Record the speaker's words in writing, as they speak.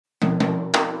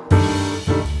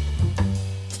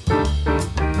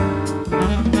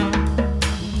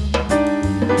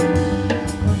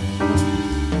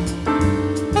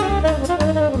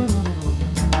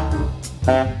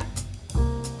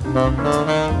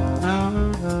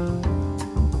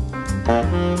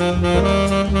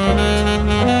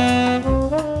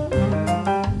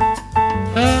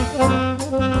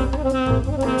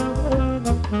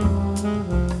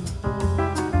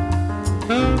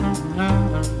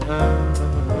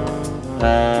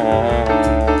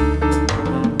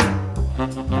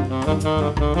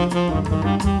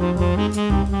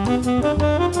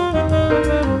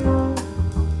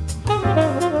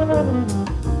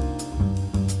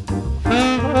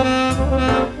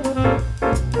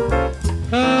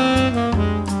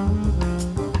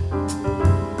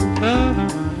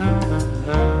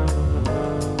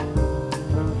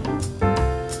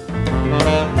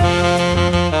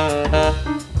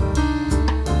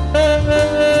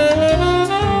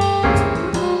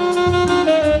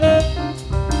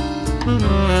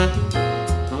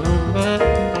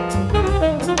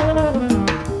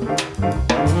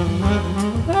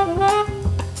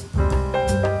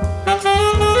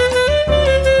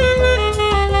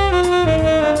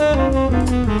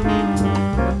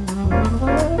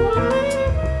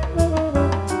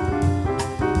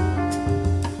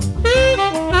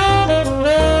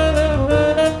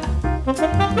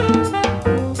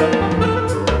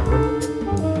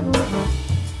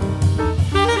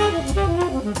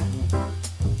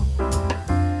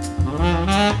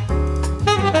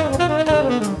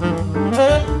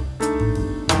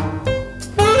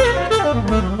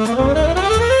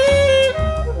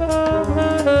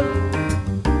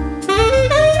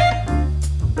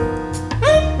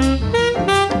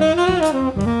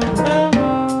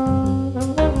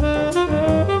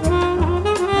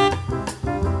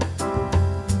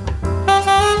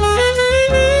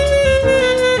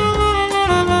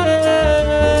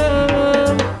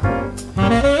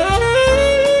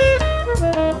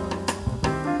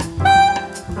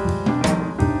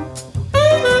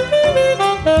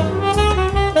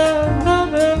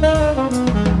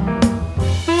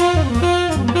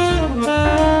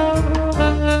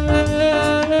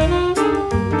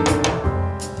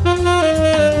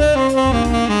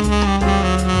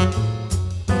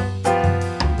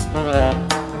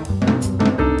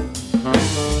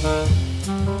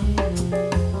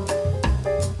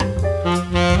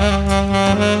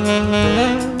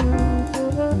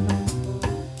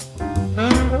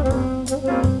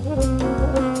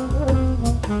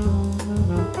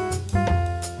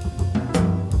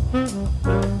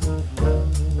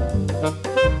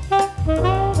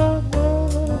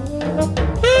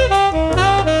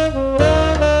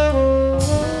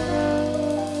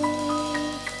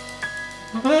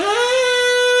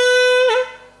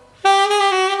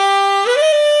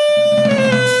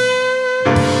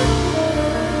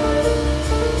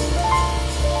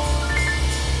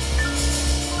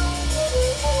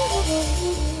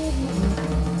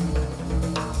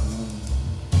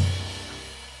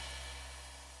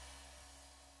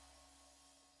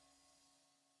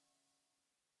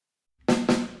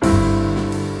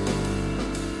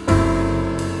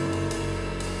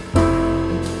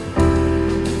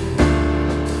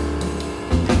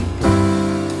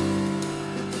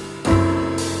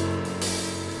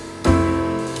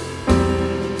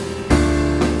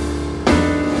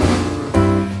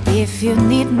If you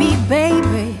need me,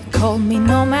 baby, call me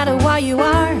no matter where you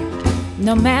are.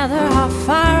 No matter how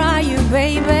far are you,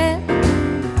 baby,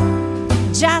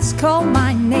 just call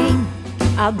my name.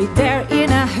 I'll be there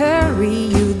in a hurry.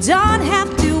 You don't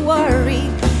have to worry,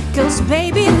 'cause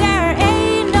baby, there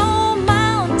ain't no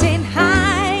mountain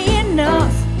high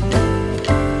enough,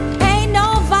 ain't no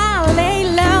valley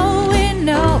low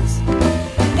enough,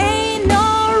 ain't no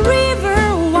river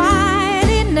wide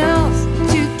enough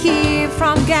to keep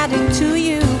from getting to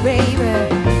you, baby.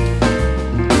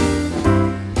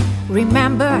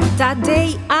 Remember that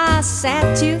day I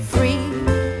set you free?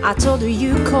 I told you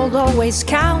you could always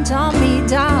count on me,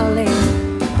 darling.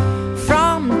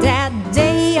 From that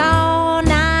day on,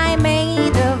 I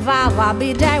made a vow I'll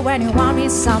be there when you want me,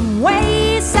 some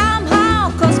way,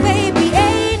 somehow. 'Cause baby,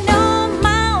 ain't no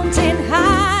mountain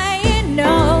high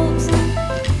enough,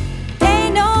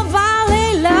 ain't no valley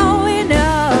low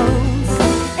enough,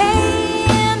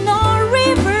 ain't no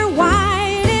river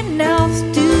wide enough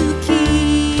to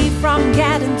keep from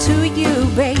getting to you,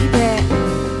 baby.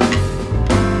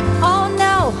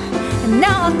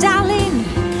 No, darling,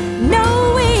 no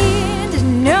wind,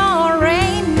 no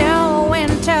rain, no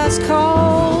winter's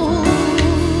cold,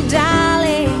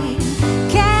 darling,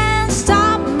 can't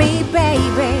stop me,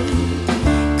 baby,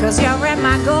 'cause you're in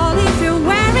my goal if you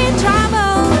were in trouble.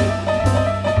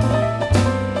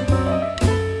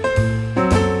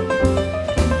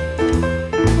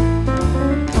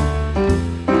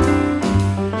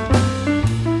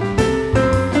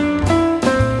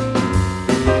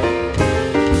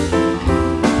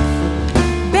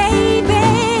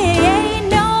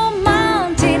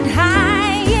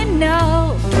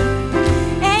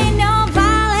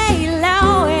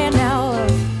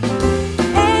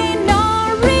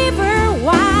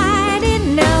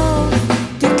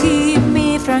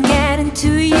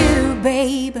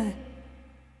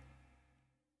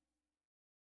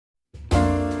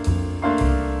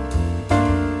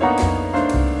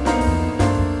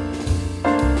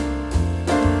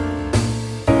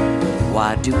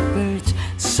 Why do birds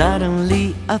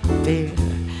suddenly appear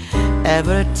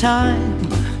every time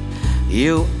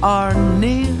you are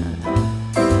near?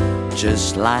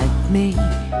 Just like me,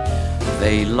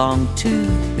 they long to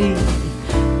be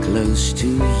close to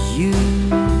you.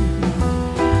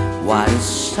 Why do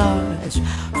stars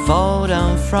fall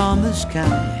down from the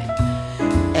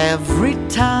sky every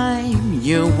time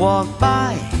you walk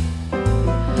by?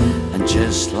 And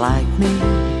just like me,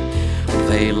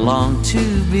 they long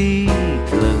to be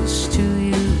close to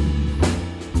you.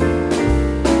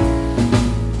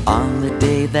 On the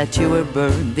day that you were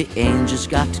born, the angels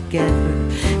got together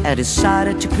and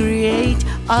decided to create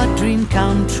a dream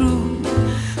come true.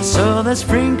 So they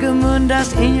sprinkle moon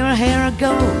dust in your hair of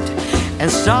gold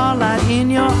and starlight in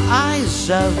your eyes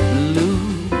of blue.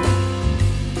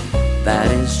 That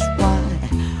is why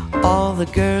all the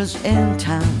girls in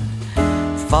town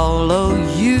follow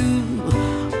you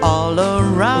all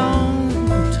around.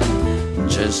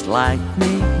 Just like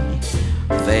me,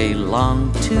 they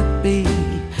long to be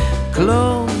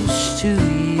close to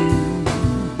you.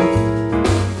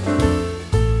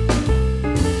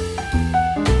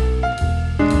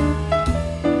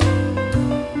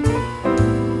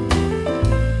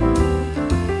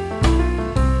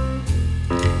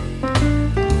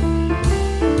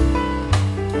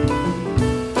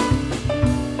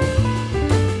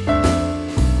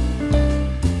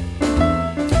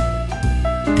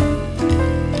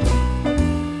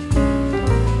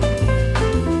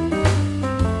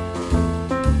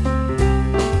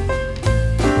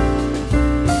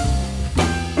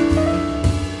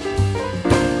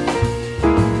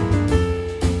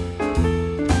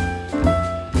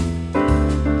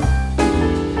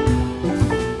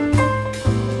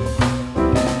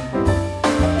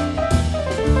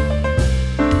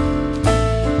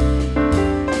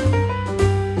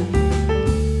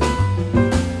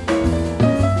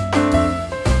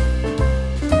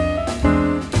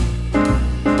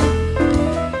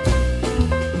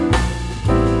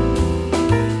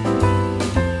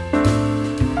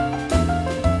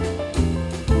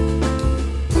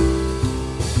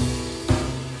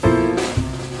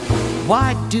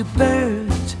 Why do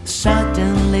birds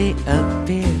suddenly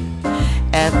appear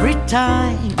every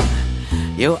time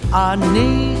you are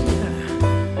near?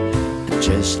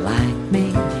 Just like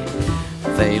me,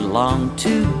 they long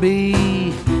to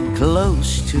be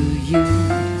close to you.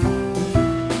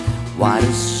 Why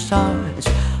do stars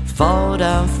fall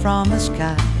down from the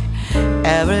sky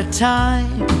every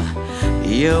time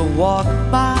you walk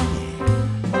by?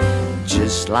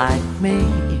 Just like me,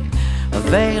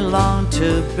 they long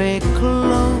to be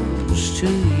close to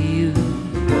you.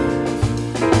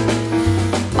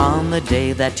 On the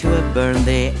day that you were born,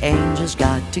 the angels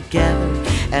got together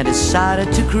and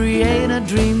decided to create a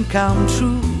dream come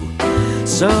true.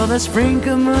 So they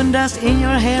sprinkle moon dust in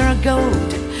your hair of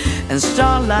gold and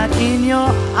starlight in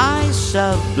your eyes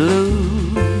of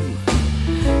blue.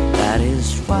 That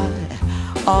is why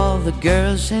all the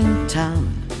girls in town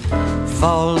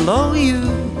follow you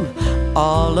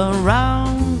all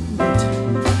around.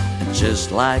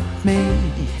 Just like me,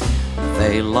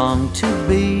 they long to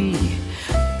be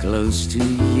close to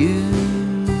you.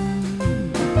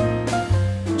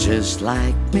 Just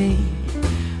like me,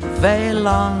 they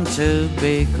long to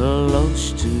be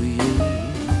close to you.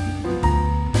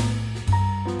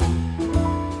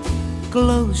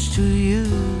 Close to you.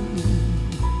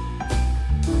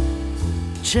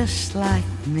 Just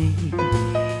like me,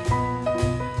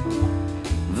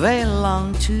 they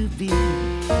long to be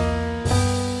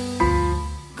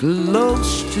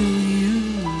close to you.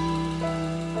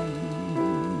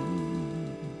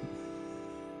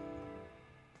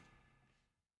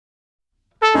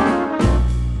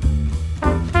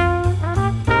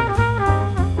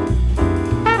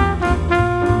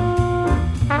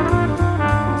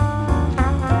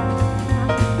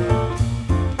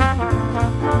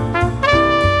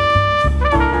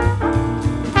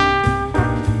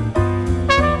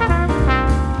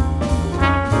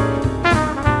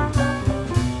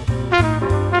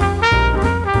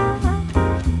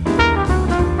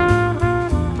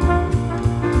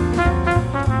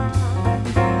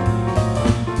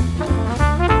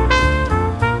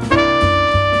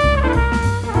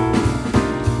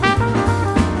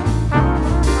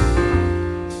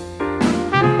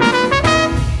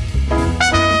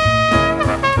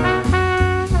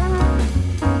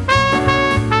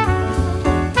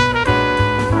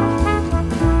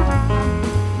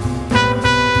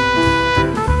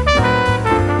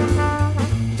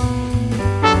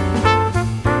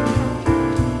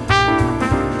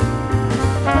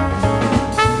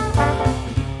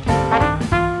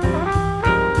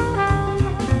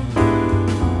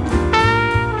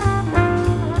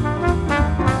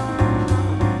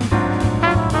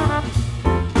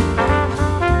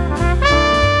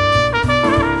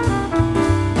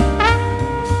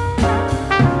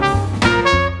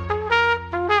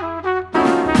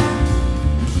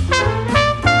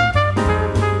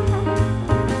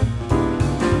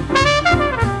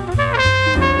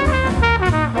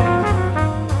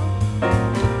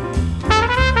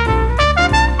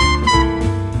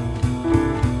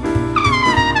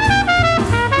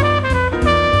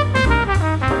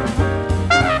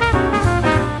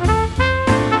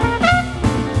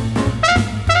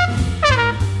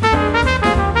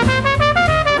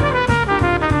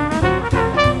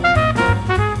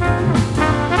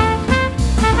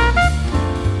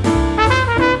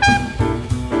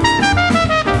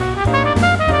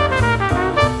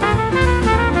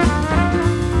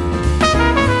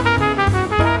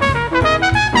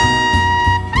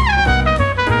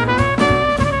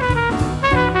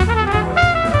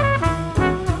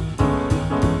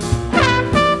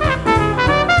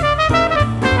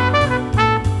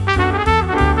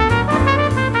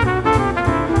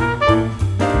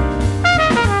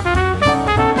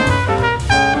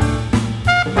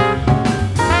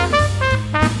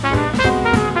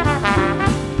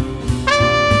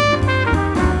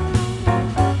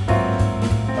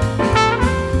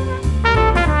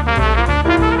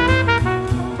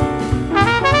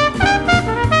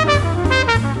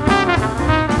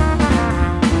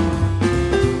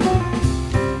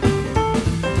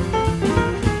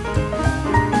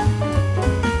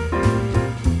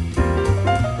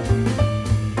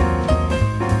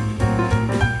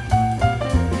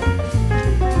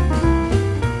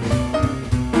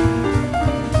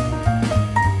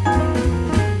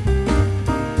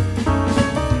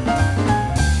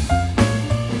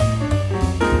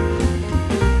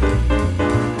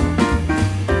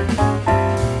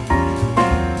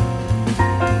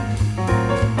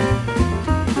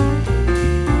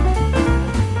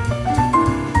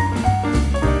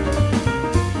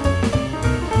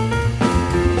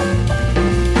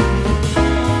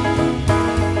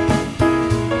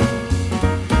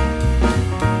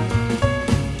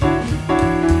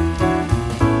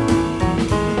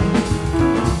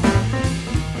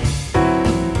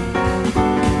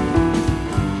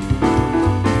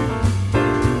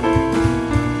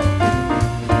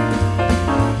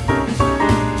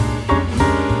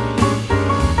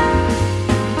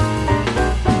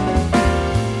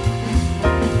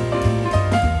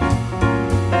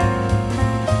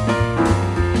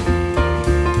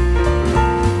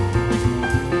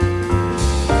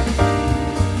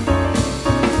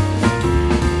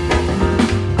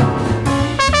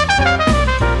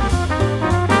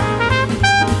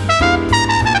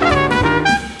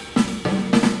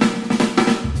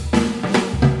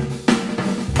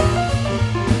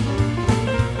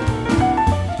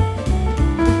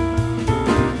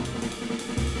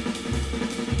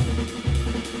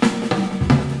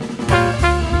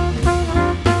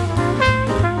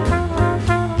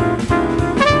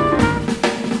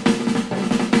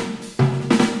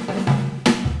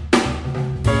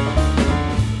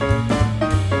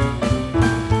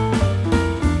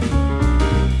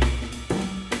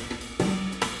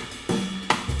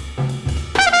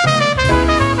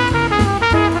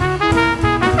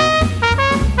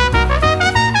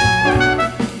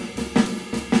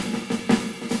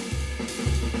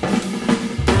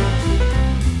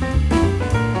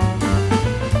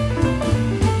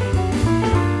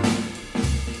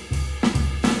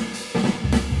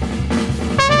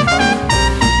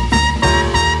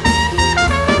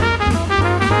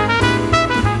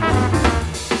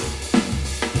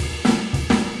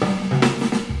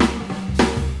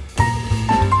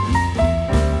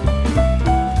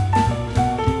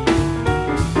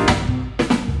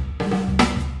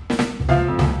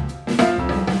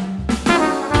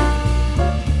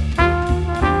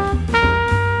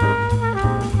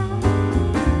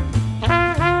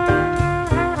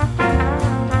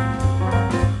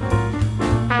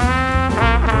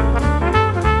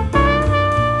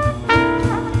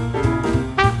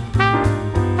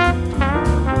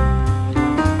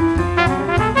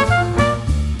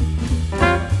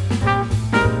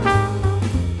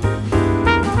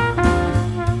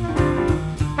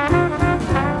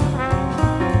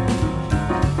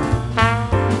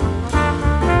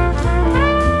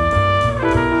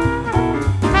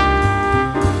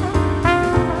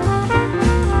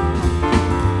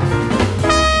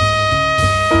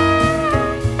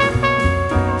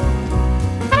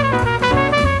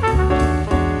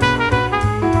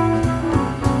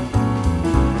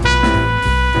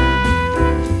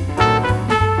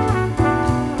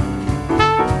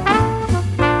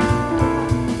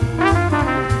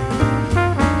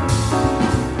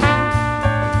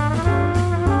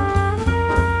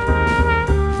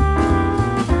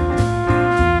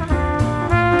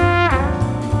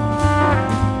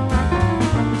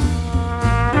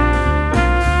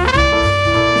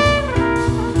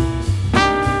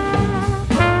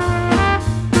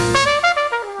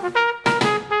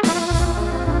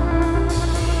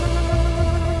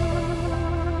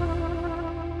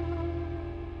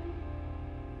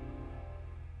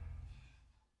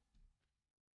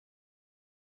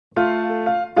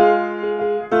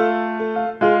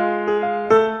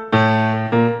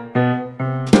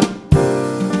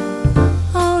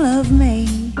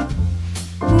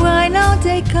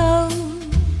 take all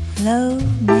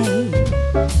of me.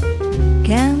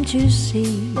 Can't you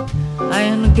see I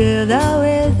am good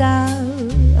without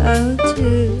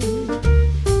you?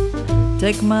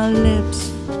 Take my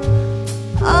lips,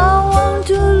 I want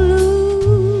to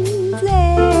lose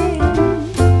them.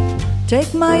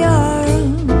 Take my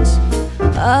arms,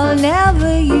 I'll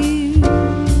never use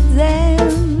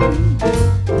them.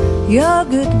 Your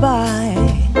goodbye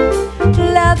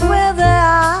left with the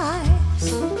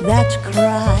eyes that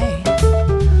cry.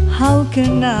 How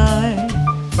can I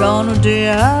gonna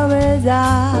deal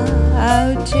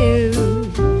without you?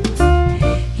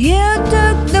 You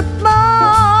took the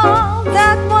ball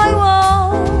that was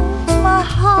my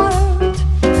heart,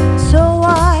 so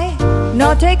I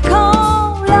not take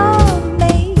all of me.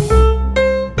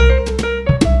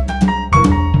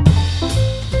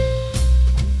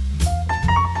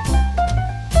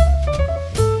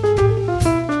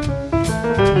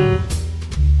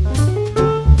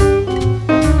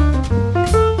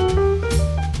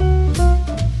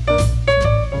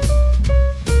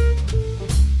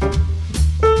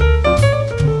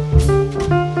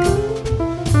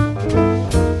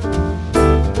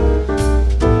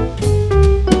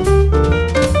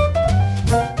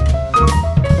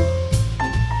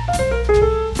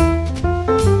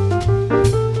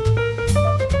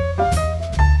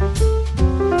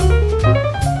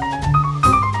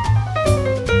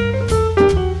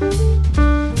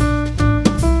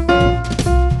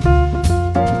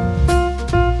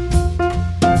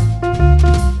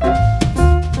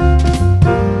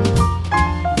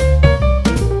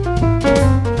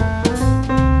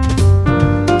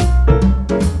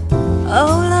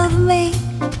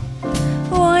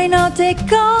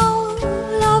 Take all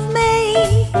of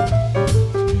me.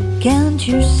 Can't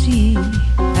you see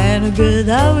I'm good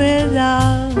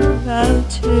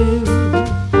without you?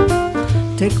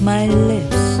 Take my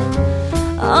lips,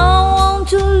 I want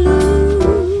to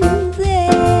lose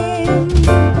them.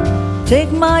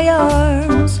 Take my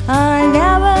arms, I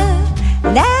never,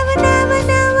 never, never,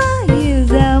 never use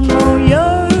them. Oh,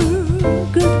 your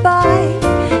goodbye,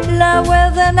 love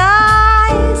with an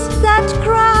eyes that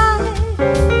cry.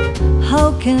 How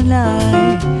can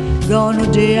I gonna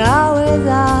deal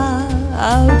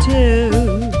without you?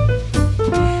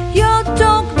 You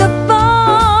took the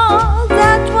ball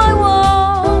that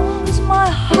was my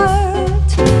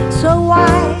heart, so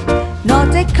why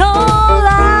not take all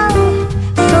out?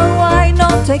 So why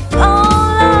not take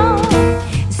all out?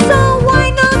 So why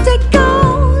not take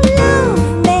all of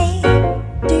me?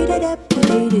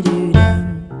 Do-da-da-do-do-do-do.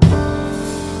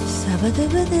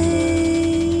 Sabba-dabba-dee.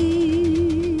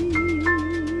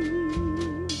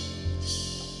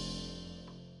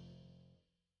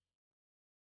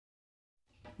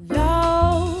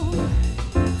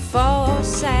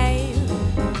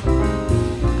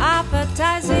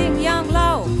 Appetizing young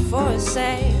love for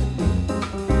sale.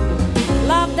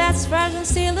 Love that's fresh and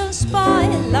still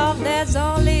unspoiled. Love that's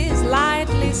only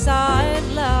slightly soiled.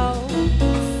 Love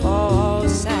for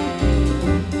sale.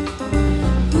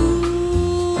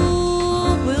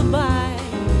 Who will buy?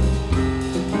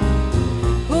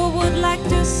 Who would like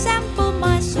to sample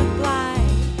my supply?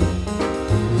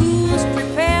 Who's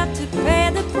prepared to pay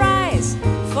the price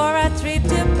for a trip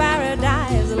to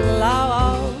paradise?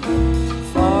 Love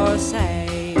for sale.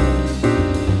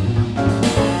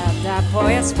 Let the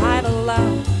poets fight a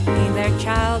love in their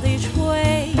childish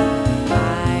way.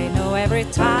 I know every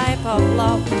type of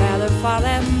love better far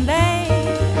than they.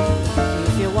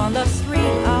 If you want the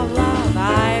thrill of love,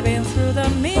 I've been through the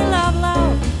mill of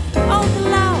love. Old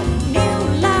love, new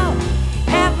love,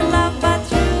 every love but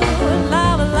true.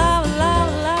 Love, love, love,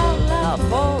 love, love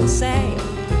for sale.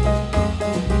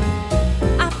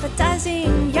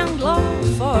 Appetizing young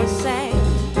love for sale.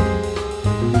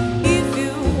 If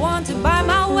you want to buy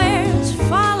my wares,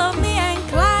 follow me and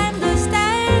climb the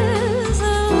stairs.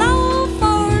 Love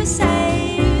for sale.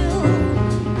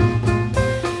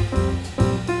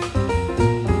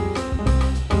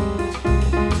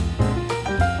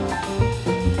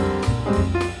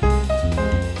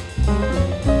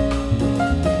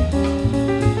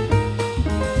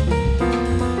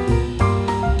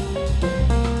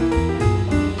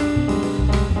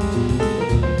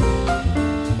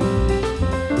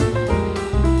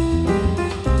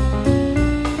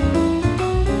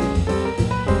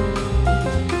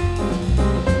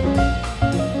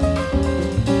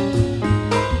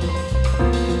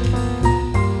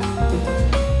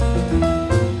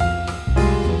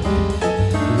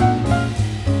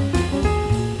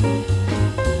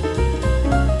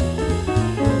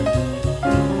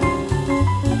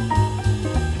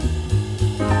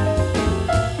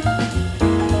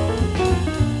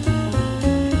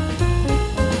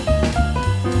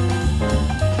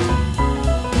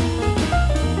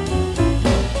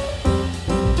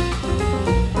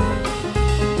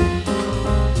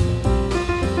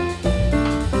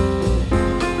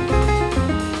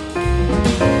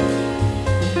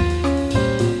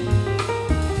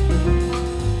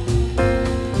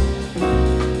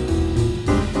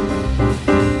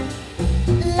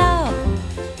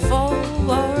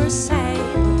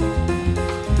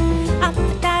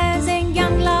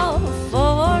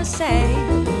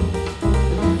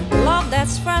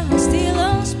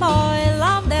 boy,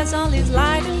 love that's only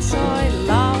slightly soy,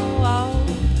 love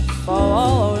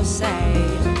for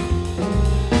sale.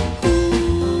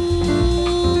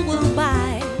 Who will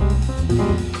buy?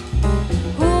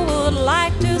 Who would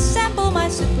like to sample my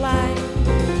supply?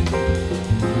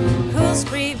 Who's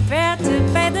prepared to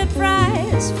pay the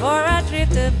price for a trip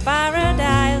to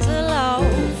paradise, a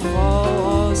love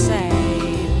for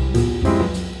sale?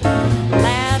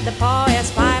 Let the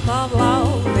poets pipe of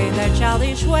love in their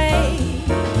childish way.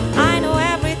 I know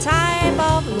every type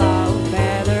of love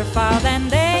better far than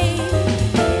they.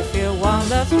 If you want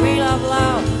the thrill of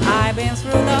love, I've been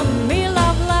through the mill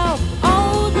of love.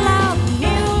 Old love,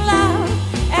 new love,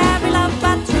 every love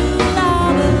but true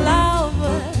love. Love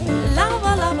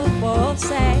for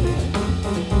sale.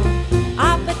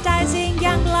 Appetizing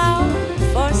young love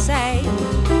for sale.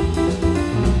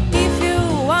 If you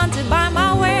want to buy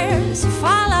my wares,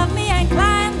 follow me and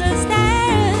climb the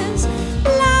stairs.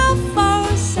 Love for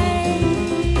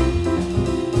sale.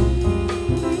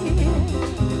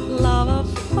 Love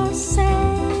for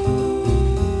sale.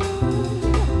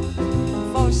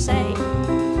 For sale.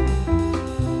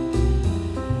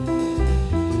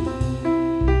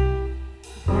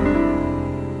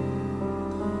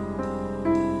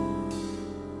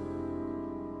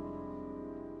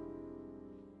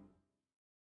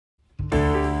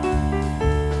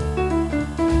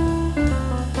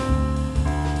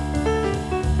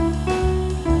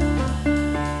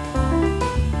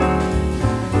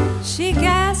 She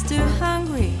gets too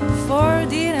hungry for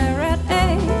dinner at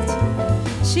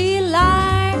 8. She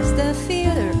likes the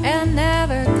theater and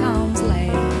never comes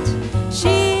late.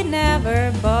 She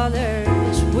never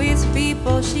bothers with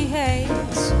people she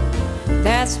hates.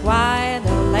 That's why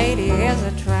the lady is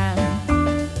a tramp.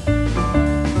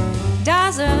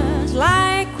 Doesn't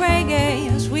like cray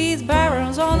games with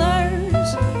barons on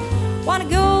hers. Wanna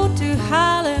go to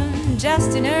Holland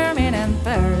just in ermine and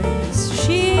purse.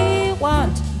 She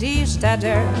won't dish that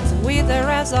earth with the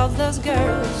rest of those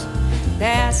girls.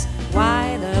 That's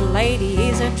why the lady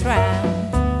is a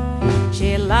tramp.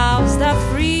 She loves the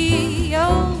free,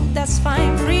 oh that's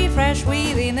fine, free fresh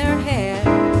within her hair.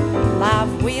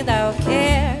 Love without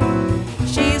care.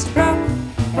 She's broke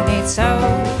and it's so.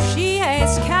 She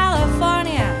hates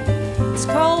California. It's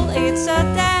cold, it's a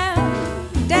damn.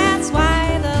 That's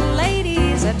why the lady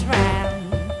is a tramp.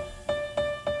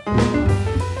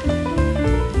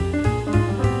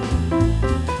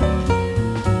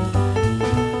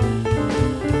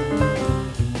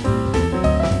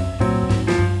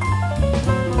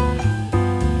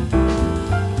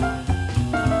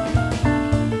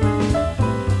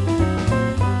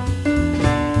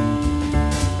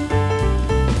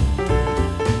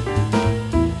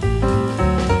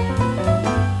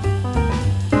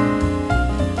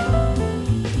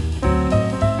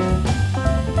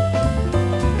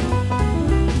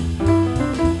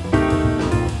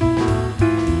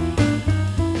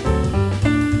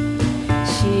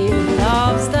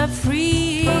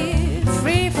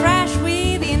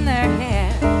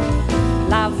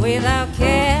 Without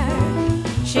care,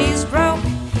 she's broke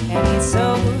and it's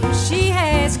so. She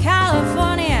hates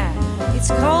California. It's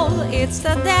cold, it's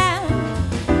the damn.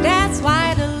 That's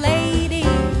why the lady.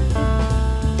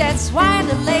 That's why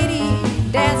the lady.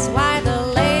 That's why the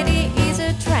lady is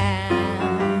a tramp.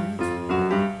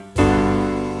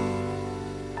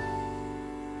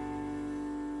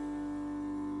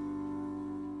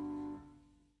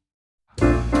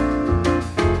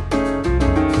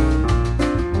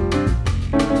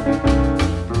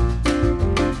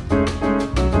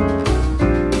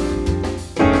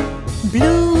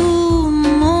 Blue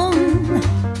moon,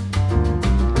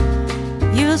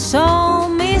 you saw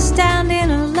me standing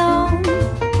alone,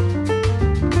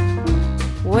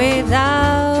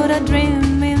 without a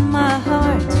dream in my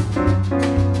heart,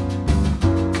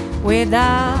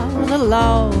 without a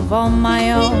love on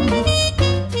my own.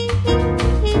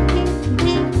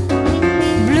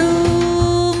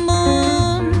 Blue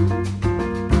moon,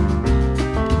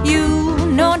 you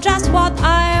know just what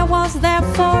I was there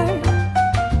for.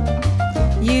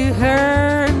 You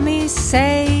heard me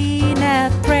saying a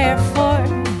prayer for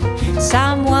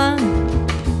someone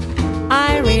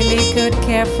I really could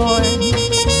care for.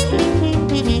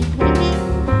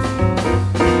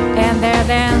 And there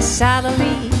then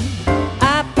suddenly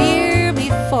appeared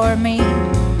before me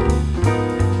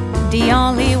the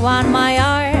only one my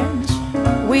arms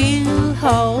will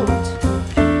hold.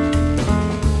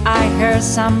 I heard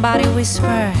somebody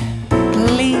whisper,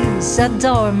 please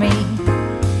adore me.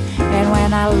 And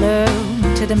when I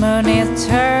looked to the moon, it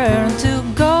turned to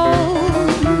gold.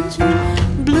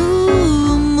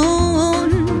 Blue moon,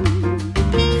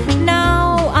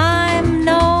 now I'm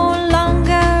no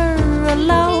longer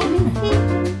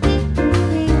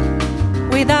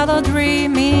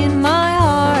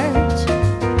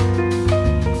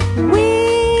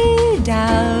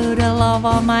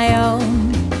love of my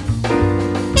own.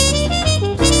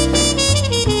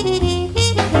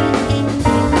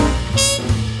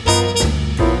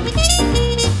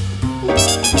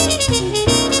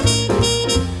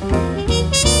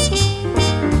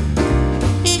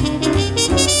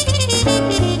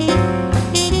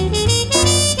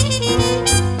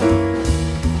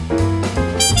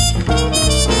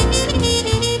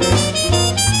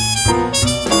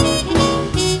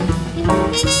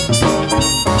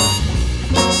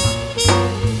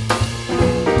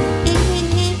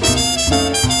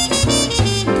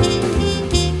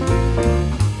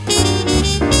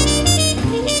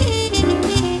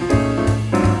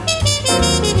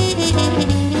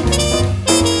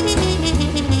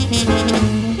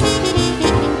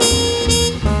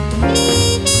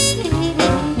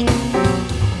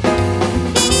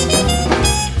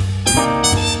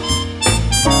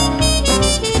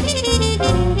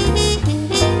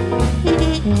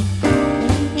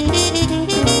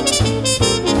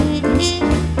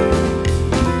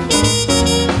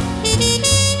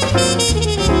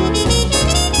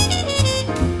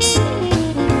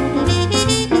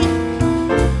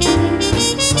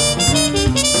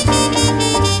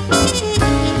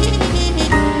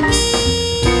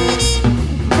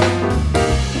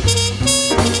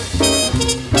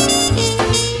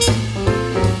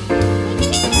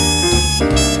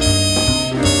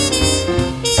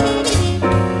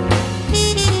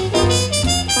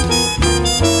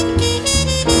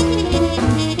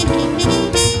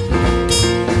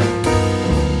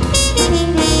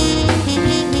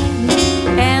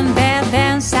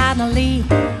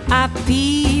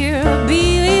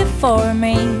 For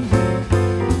me,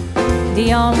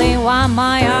 the only one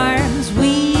my arms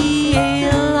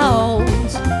will hold.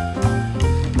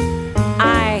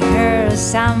 I heard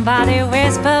somebody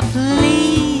whisper,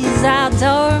 please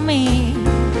adore me.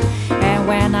 And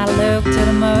when I looked to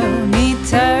the moon, it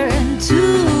turned to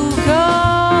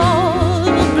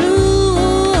gold.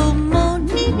 Blue moon,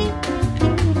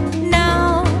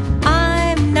 now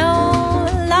I'm no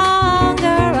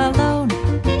longer alone.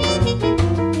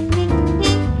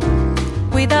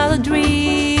 Without a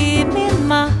dream in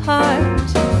my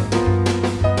heart,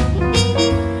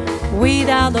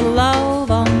 without a love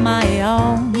of my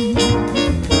own,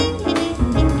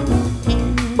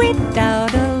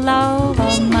 without a love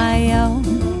of my own,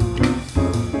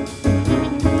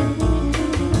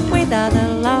 without a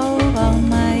love of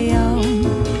my own.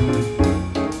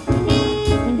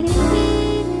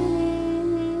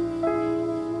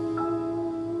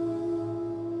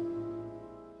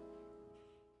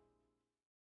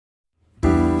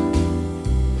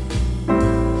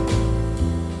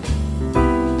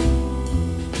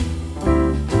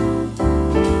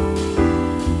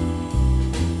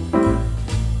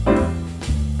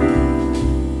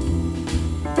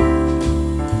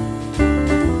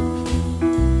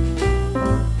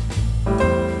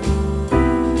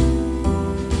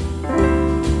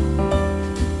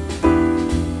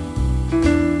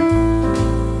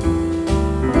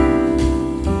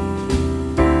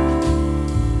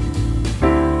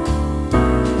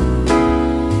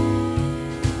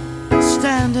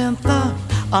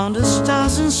 On the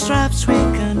stars and stripes we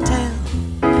can tell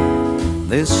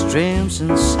this dream's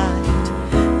in sight.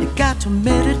 You got to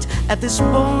admit it at this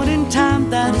point in time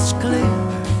that it's clear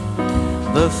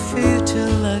the future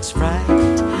looks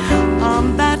bright.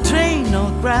 On that train,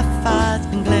 no graphite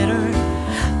and glitter.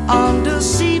 On the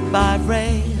sea by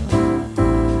rail,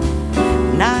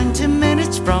 90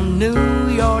 minutes from New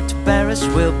York to Paris.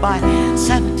 We'll by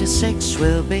 76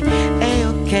 we'll be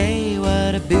A-OK.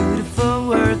 What a beautiful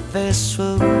world this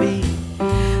will be.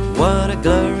 What a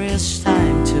glorious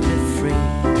time to be free.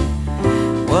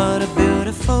 What a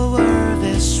beautiful world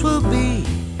this will be.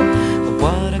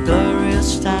 What a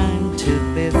glorious time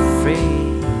to be free.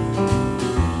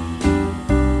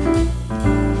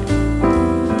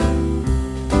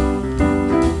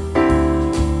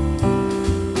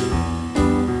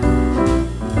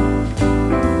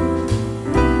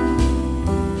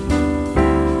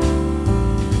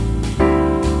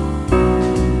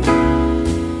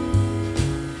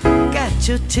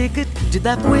 Your ticket to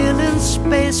that wheel in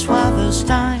space while there's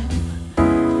time.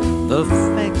 The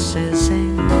fix is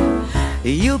in.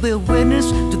 You'll be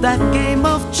witness to that game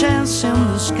of chance in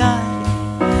the sky.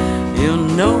 You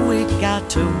know we got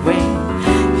to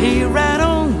win. Here at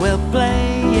home we'll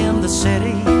play in the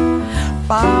city,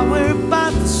 powered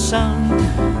by the sun.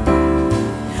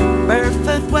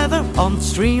 Perfect weather on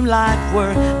streamlight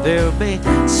where there'll be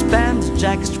spandex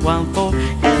jackets, one for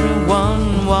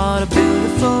everyone. What a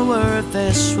beautiful world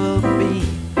this will be.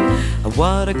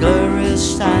 What a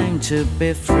glorious time to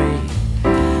be free.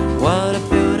 What a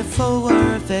beautiful world.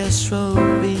 this will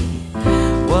be.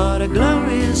 What a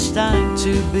glorious time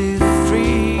to be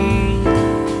free.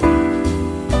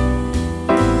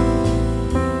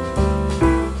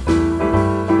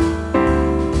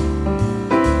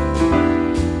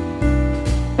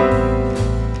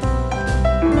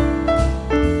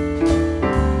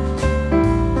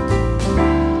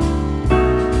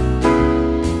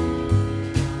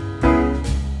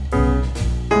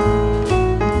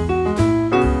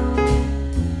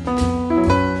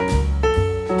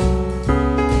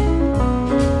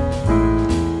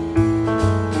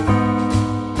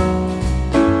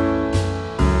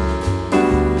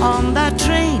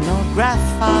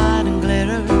 Graphite and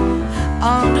glitter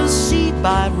on the sea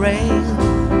by rail,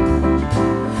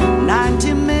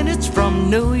 90 minutes from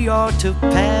New York to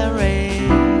Paris.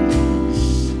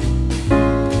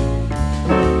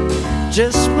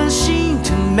 Just machine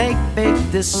to make big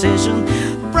decisions,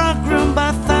 programmed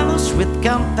by fellows with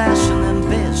compassion and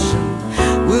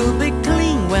vision. We'll be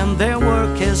clean when their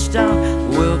work is done.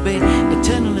 We'll be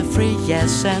eternally free,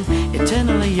 yes, and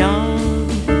eternally young.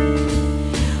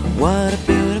 What a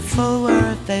beautiful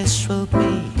world this will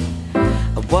be.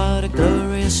 What a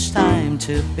glorious time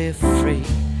to be free.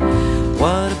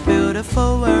 What a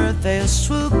beautiful world this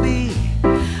will be.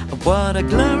 What a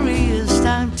glorious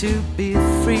time to be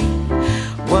free.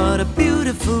 What a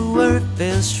beautiful world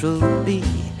this will be.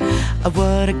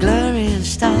 What a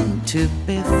glorious time to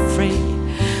be free.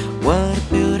 What a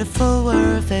beautiful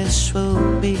world this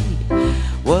will be.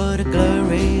 What a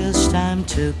glorious time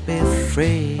to be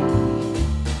free.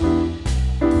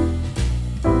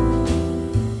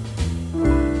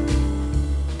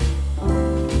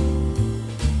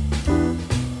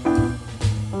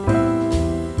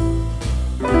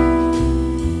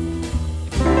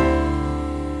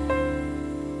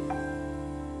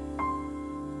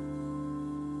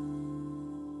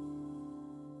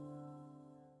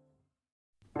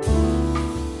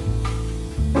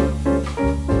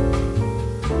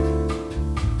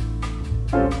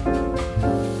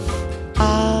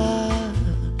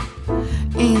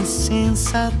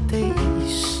 Insensatez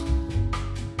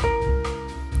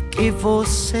que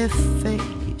você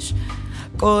fez,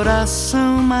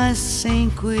 coração mas sem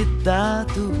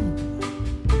cuidado,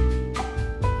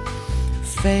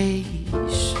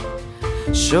 fez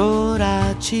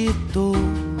chorar de dor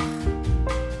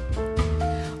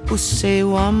o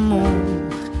seu amor,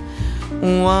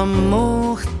 um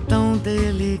amor tão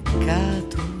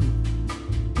delicado.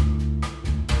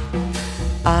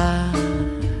 Ah,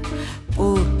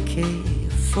 porque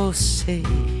você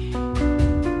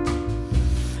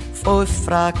foi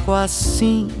fraco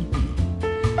assim,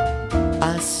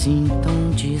 assim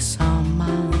tão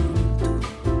desamado.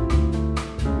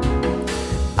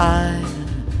 Ai,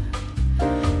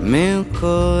 meu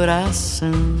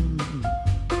coração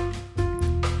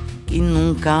que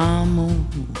nunca amou,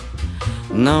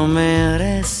 não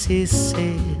merece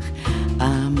ser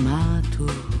amado.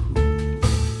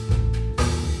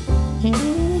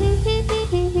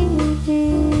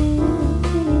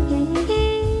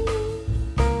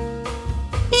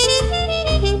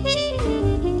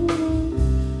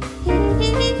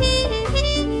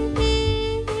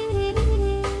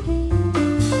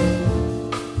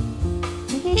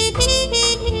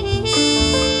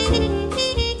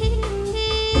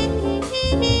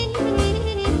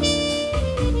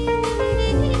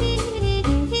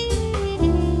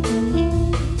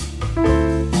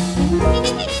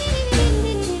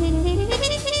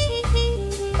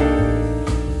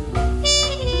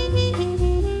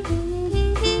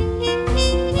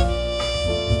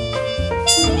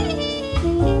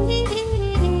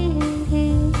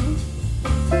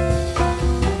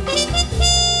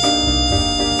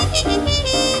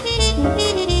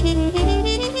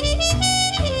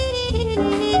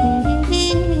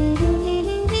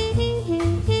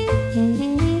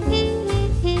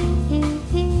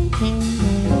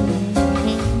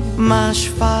 Mas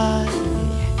vai,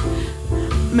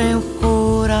 meu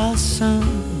coração,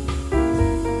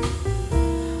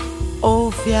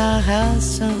 ouve a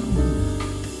razão,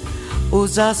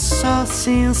 usa só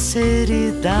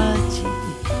sinceridade.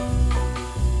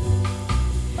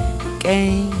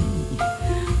 Quem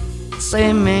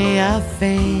semeia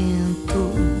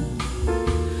vento,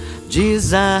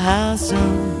 diz a razão,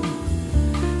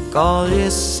 colhe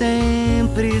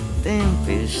sempre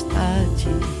tempestade.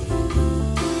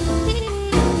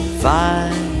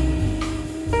 Vai,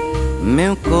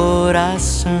 meu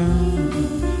coração,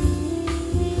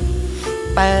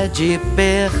 pede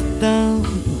perdão,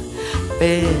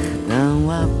 perdão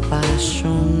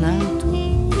apaixonado.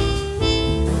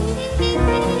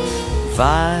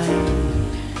 Vai,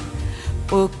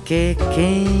 porque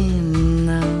quem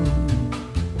não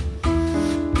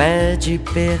pede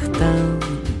perdão,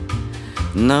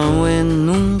 não é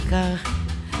nunca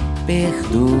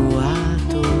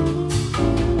perdoado.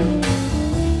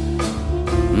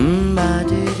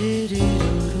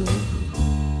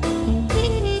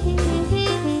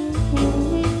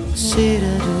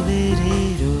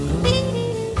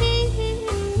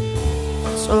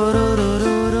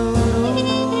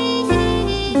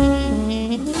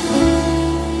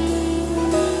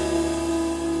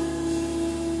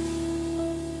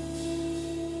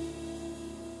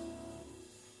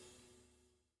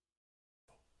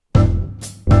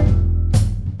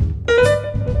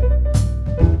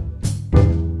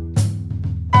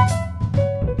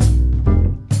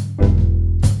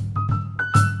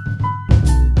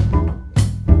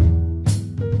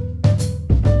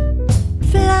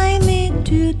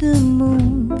 The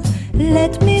moon,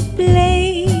 let me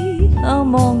play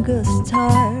among the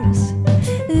stars.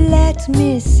 Let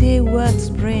me see what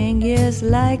spring is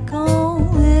like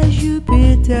on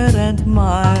Jupiter and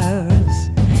Mars.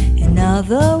 In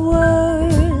other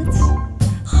words,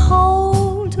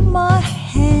 hold my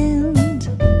hand.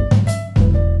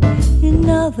 In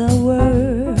other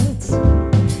words,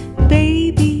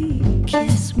 baby,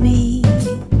 kiss me.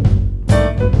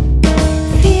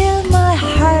 Fill my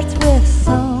heart with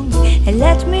song and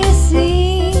let me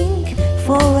sing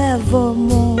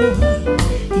forevermore.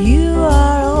 You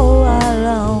are all I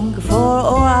long for,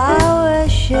 all I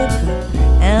worship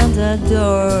and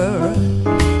adore.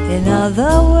 In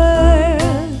other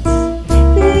words,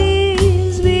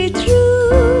 please be true.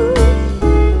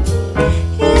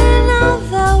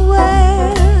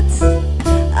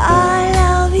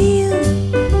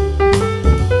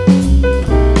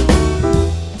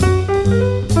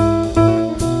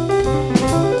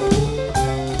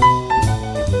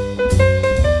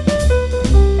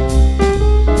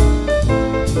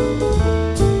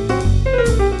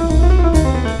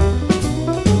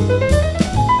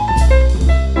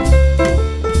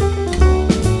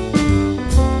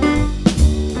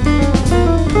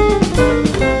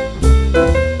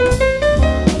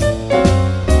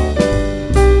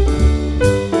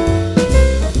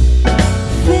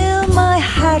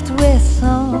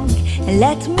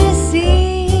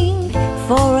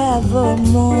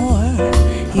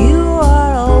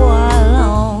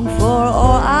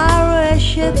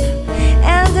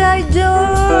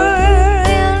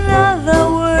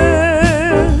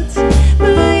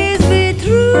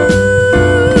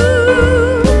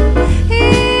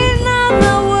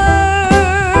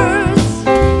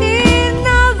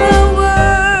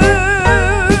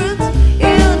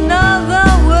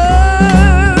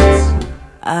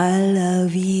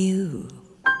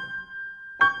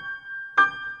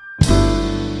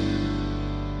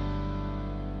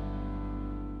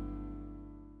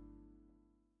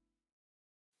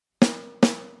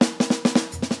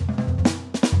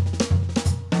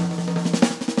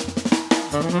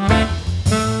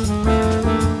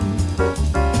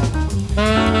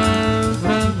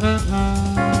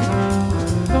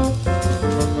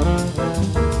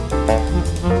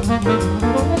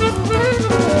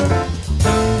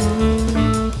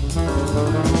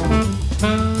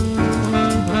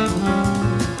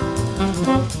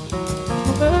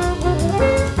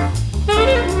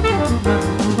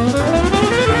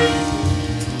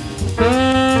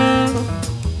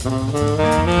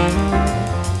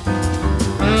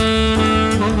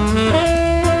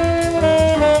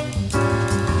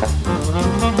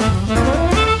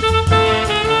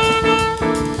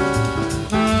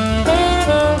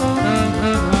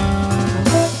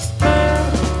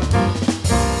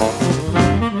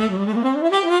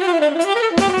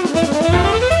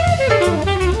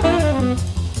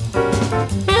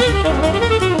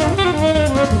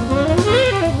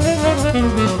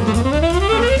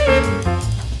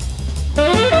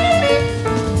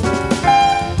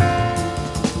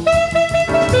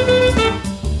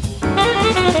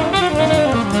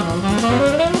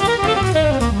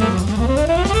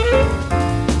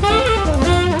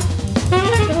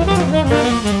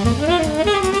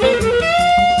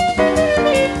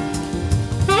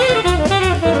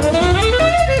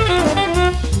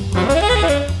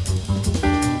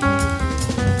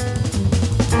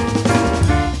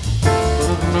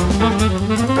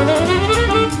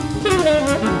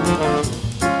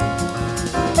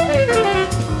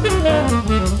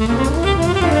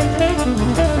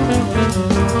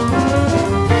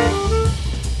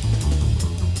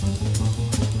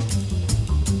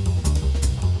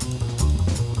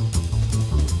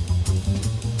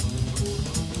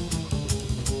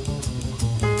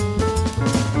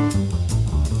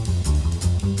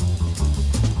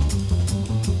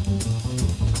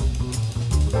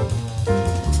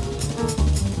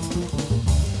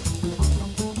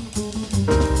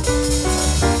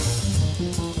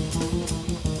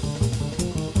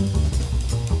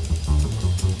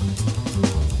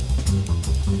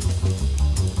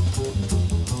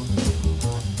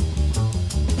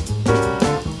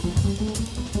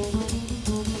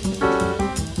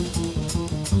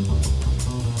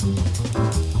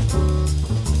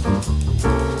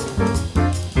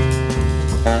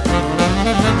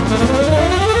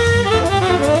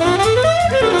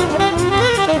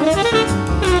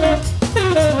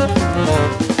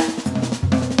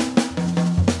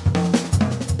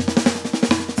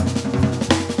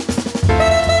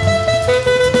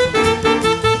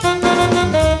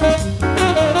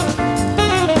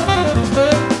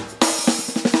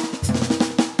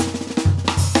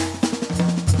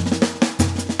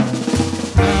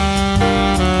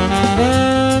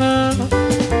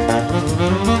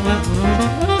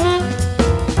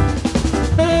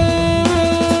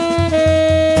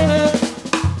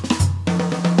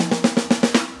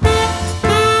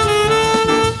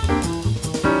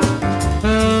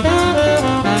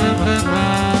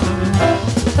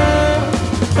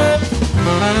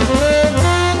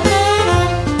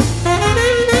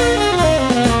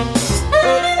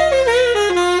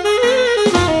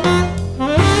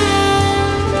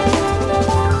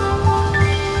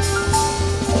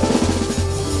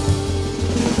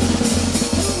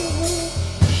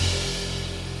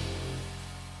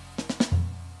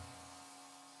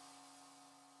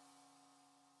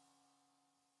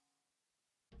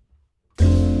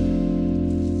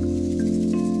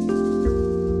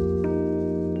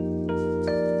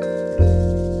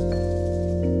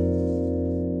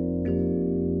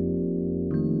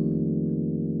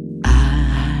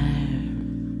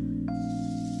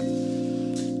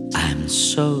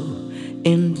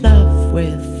 in love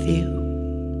with you.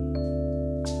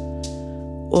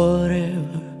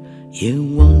 Whatever you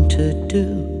want to do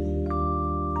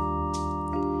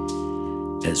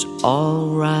is all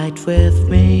right with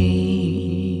me.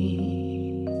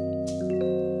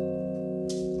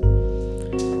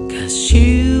 'Cause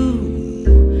you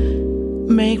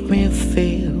make me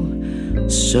feel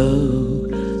so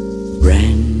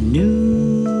brand new.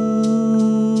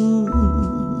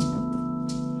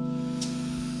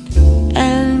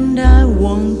 And I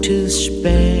want to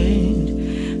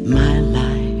spend my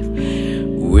life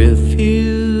with you.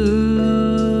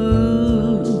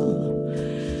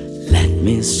 Let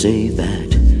me say that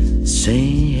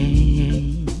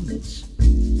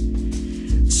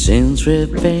since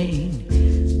we've been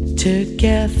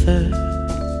together,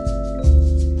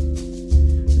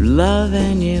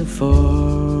 loving you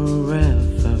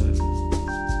forever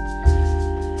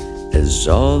is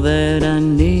all that I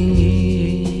need.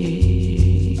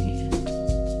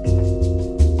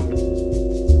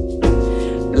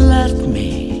 Let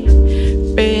me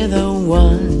be the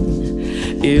one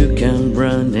you can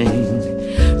run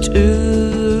into.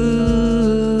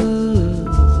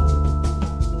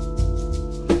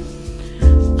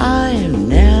 I'll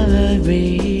never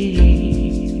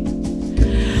be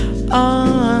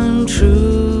untrue.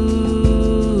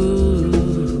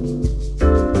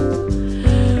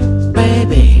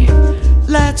 Baby,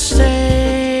 let's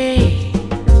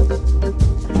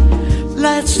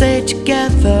stay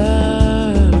together,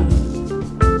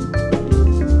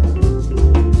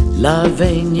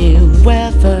 loving you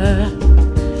whether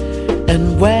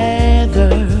and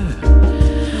whether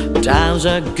times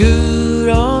are good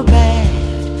or bad,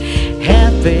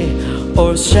 happy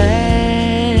or sad.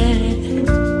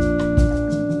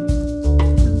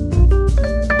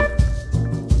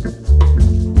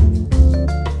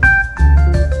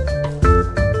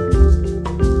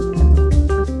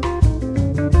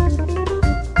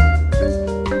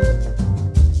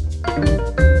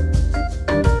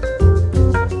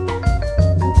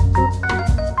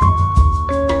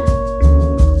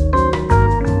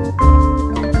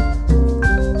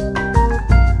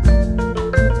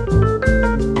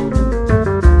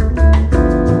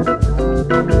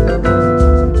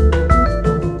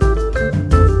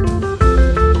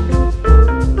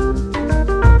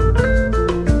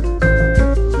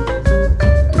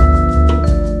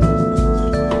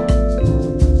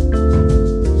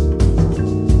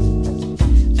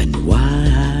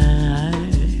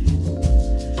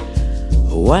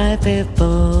 Why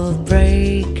people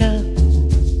break up,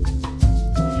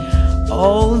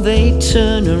 oh, they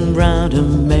turn around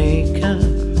and make up.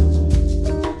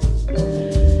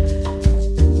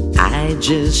 I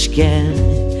just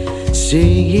can't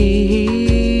see,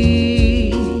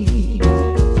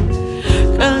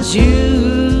 'cause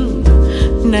you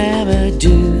never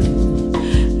do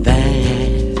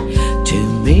that to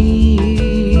me.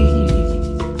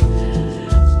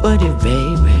 Would you,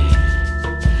 baby?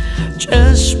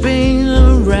 Just being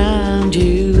around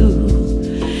you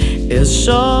is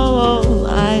all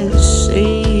I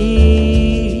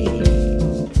see.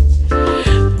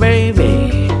 Baby,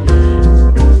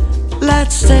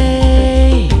 let's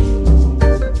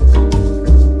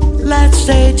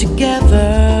stay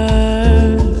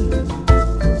together,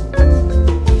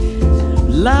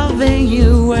 loving you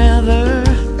whether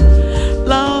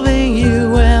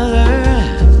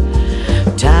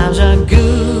times are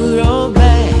good or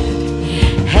bad,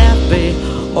 happy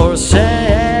or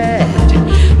sad.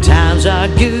 Times are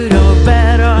good or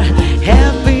bad, or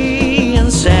happy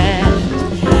and sad.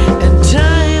 And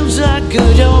times are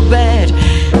good or bad,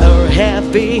 or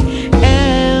happy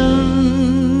and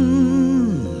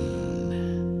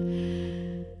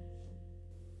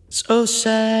so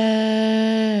sad.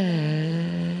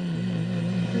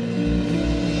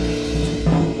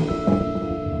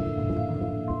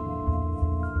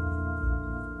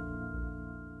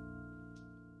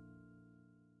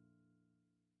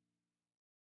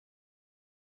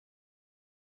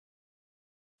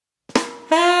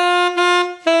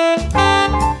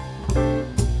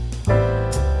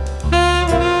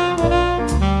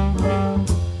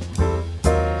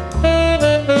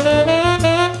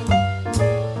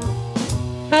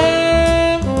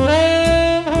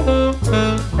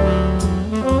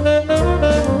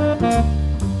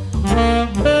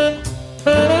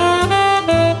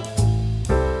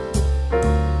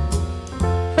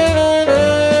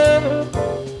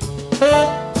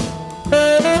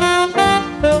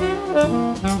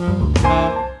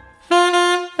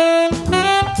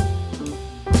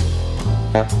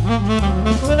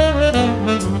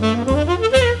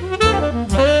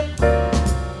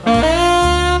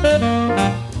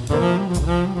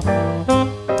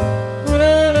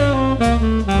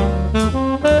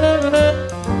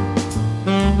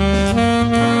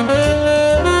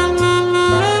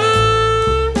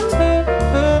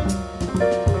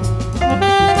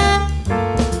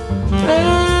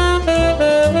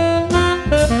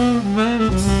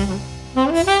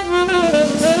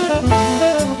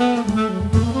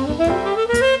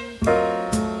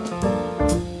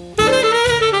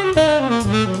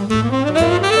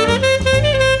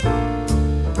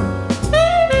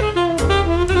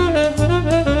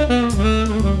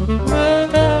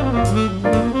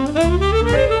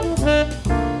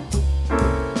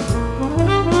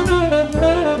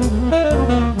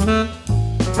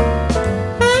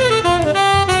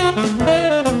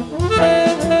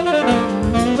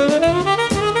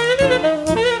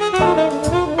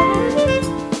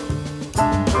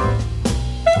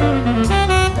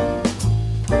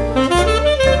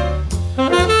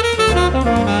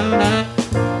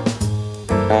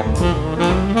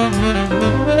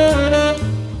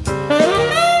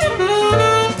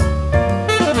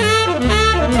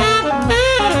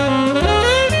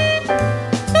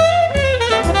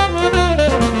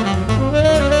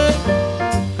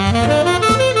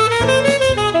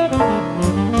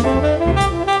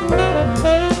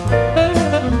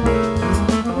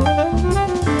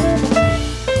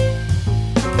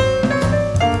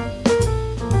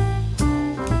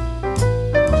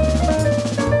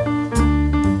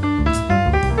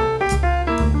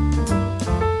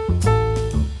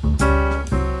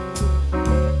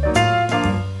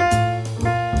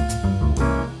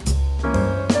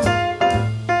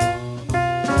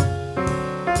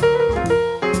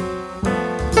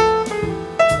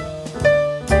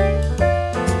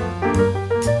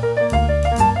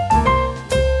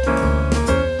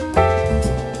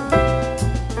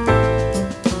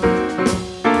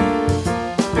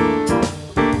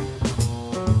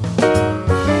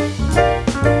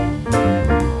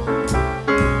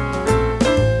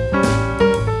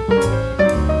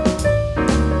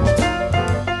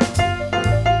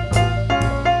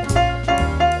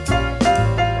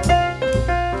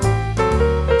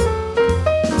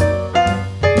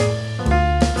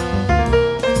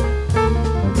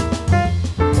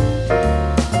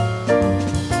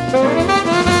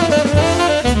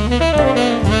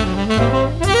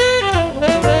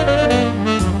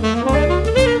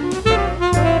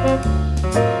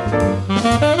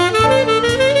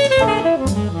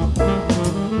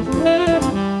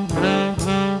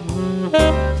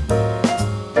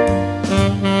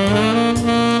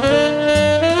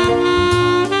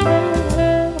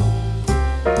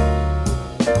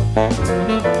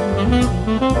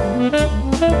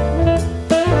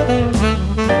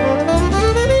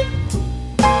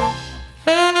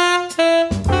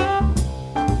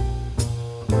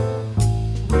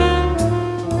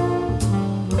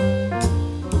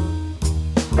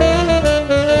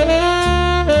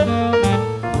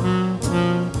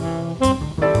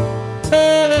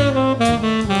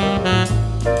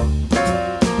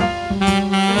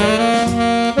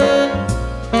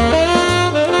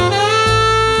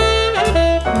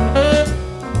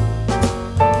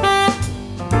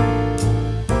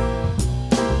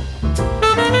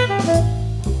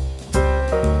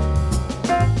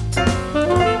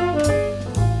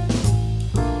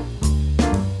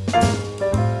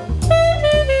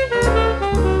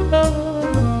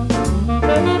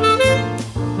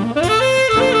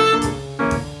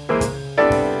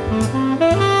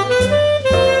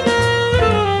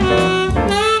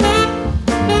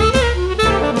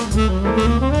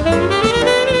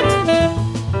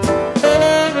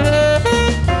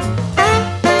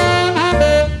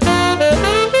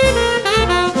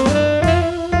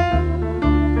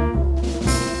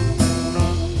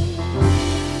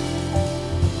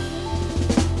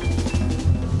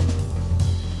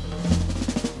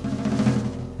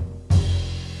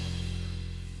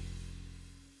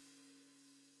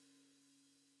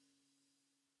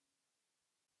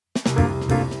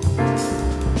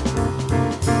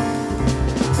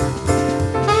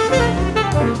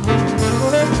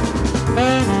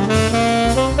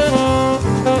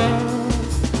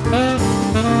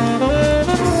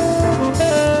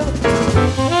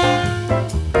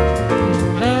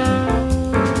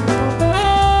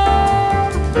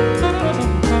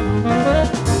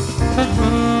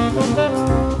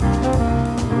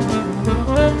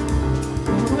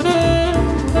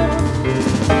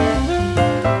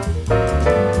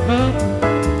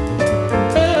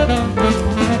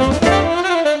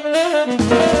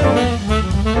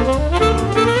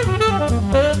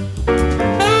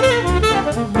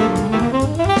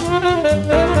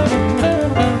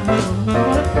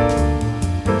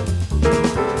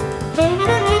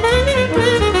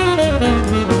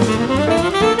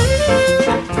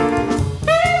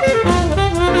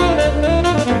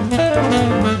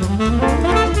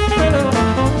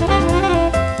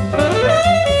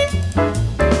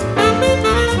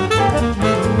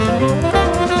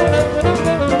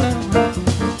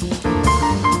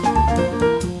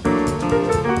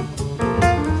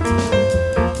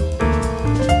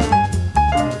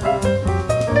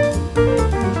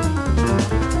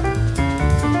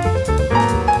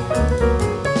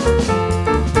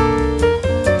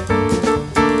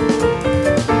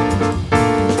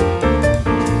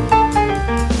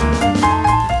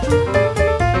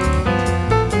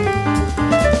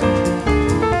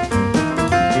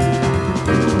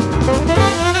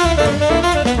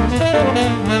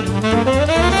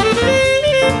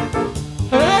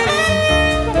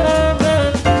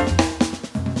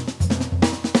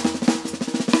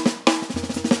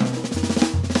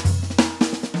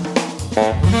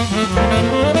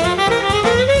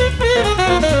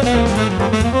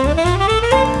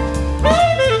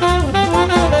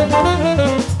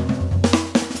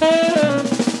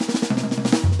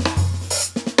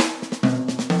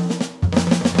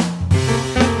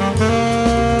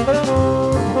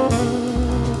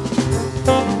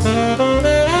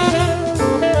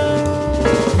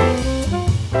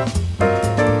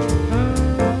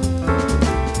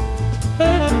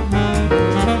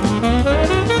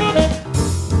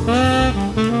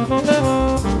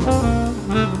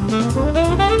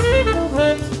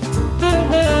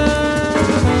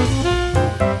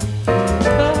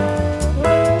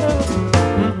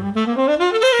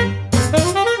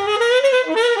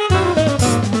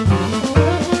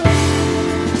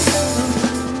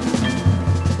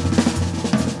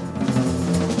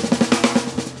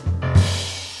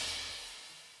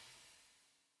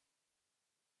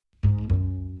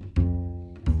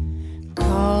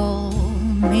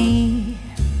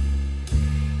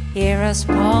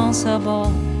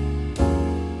 Irresponsible,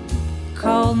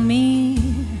 call me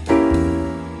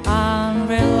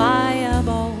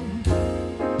unreliable,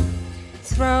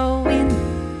 throw in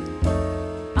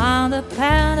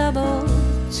undependable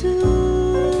too.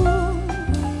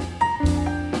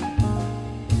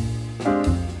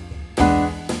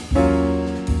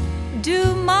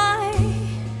 Do my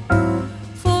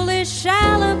foolish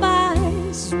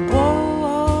alibis bore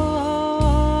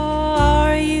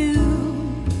you?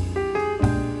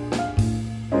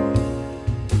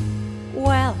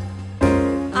 Well,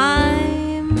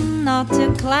 I'm not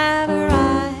too clever,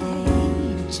 I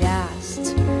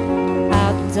just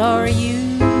adore you.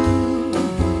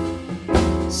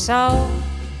 So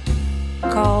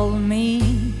call me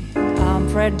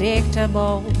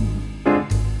unpredictable.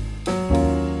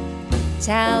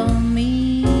 Tell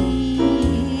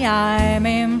me I'm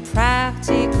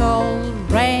impractical.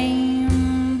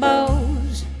 Rainbows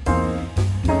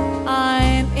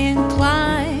I'm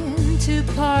inclined to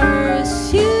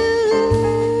pursue.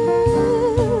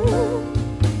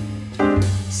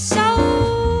 So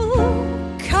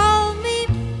call me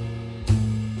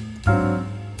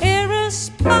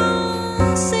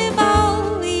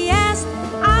irresponsible. Yes,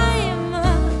 I'm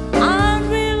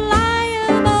unreliable,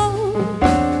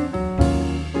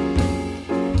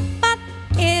 but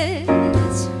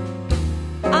it's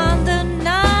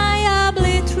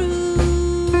undeniably true.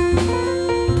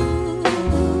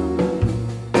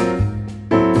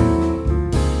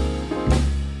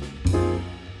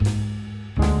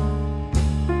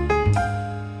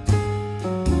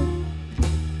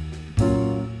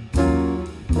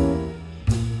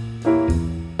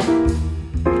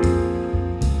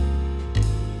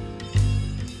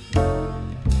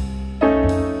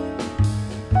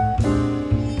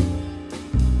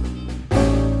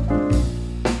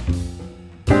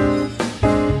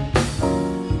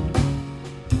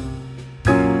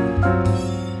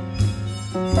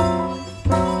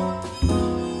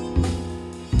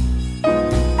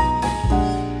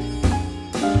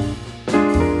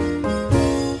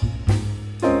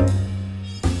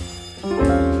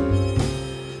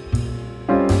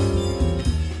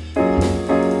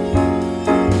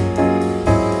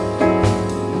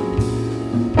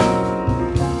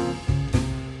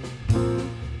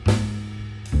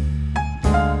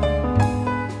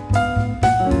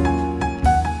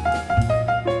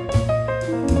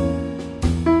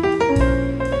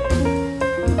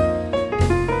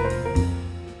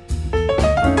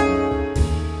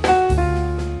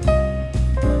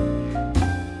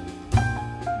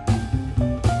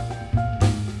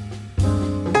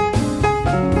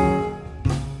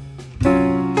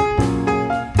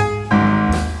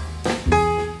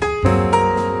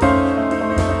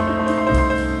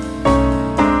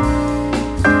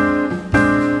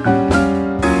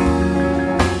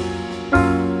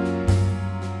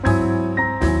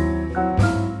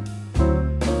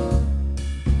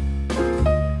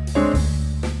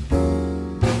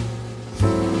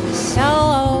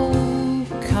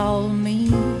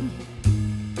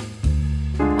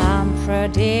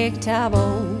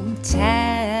 Unpredictable.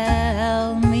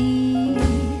 Tell me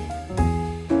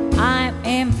I'm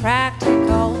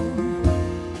impractical.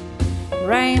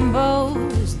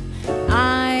 Rainbows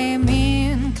I'm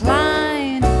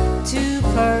inclined to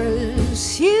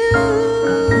pursue.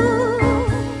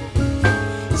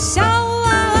 So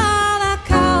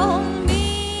call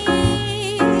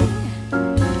me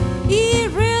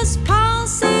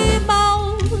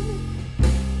irresponsible.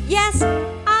 Yes,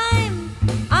 I'm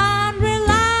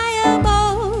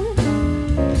unreliable,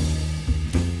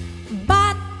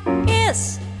 but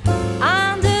it's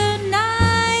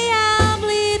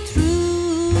undeniably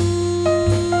true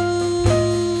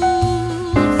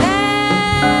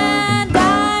that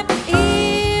I'm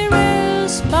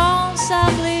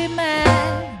irresponsibly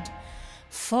mad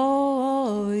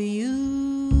for you.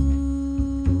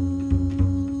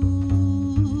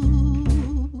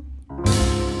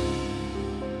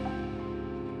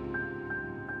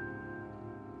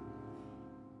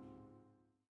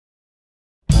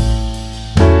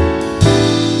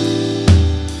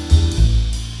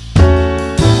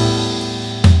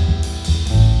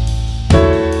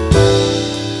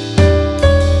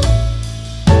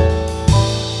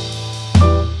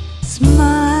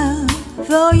 Smile,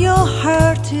 though your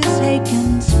heart is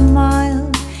aching. Smile,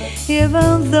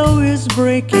 even though it's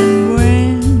breaking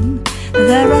wind.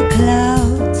 There are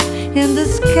clouds in the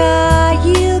sky,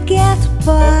 you'll get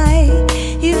by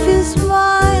if you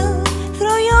smile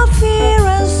through your fear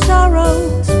and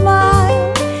sorrow.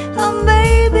 Smile, and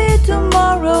maybe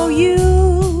tomorrow you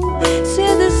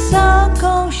see the sun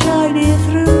come shining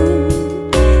through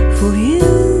for you.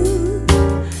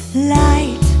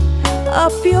 Light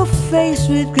up your face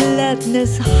with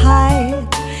gladness, hide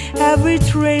every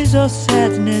trace of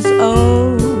sadness.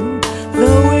 Oh,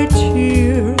 though a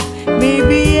tear may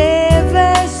be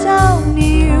ever so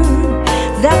near,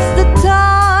 that's the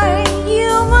time you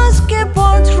must keep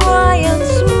on trying.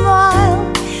 Smile,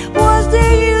 what's the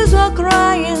use of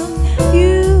crying?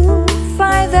 You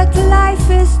find that life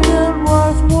is still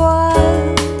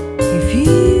worthwhile if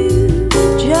you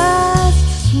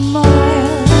just smile.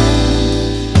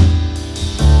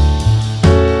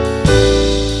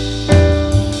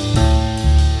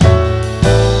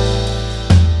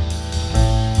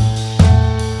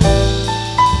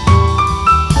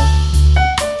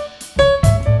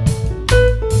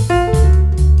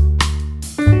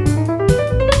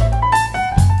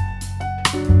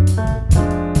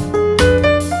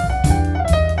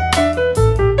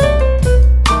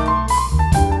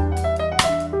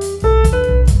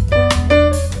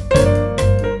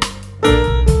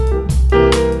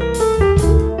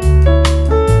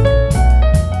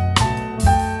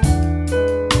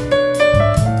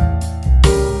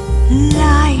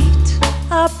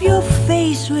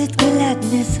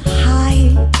 happiness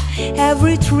high,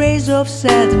 every trace of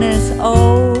sadness,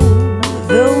 oh,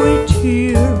 though a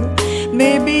tear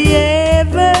may be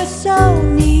ever so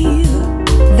near,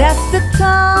 that's the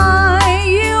time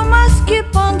you must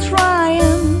keep on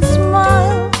trying.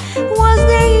 Smile, what's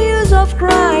the use of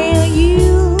crying?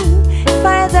 You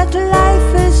find that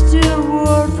life is still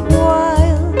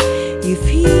worthwhile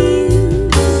if you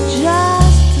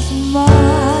just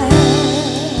smile.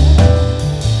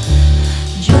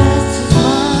 Just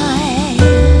smile.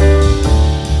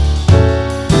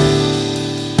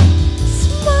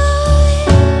 Smile.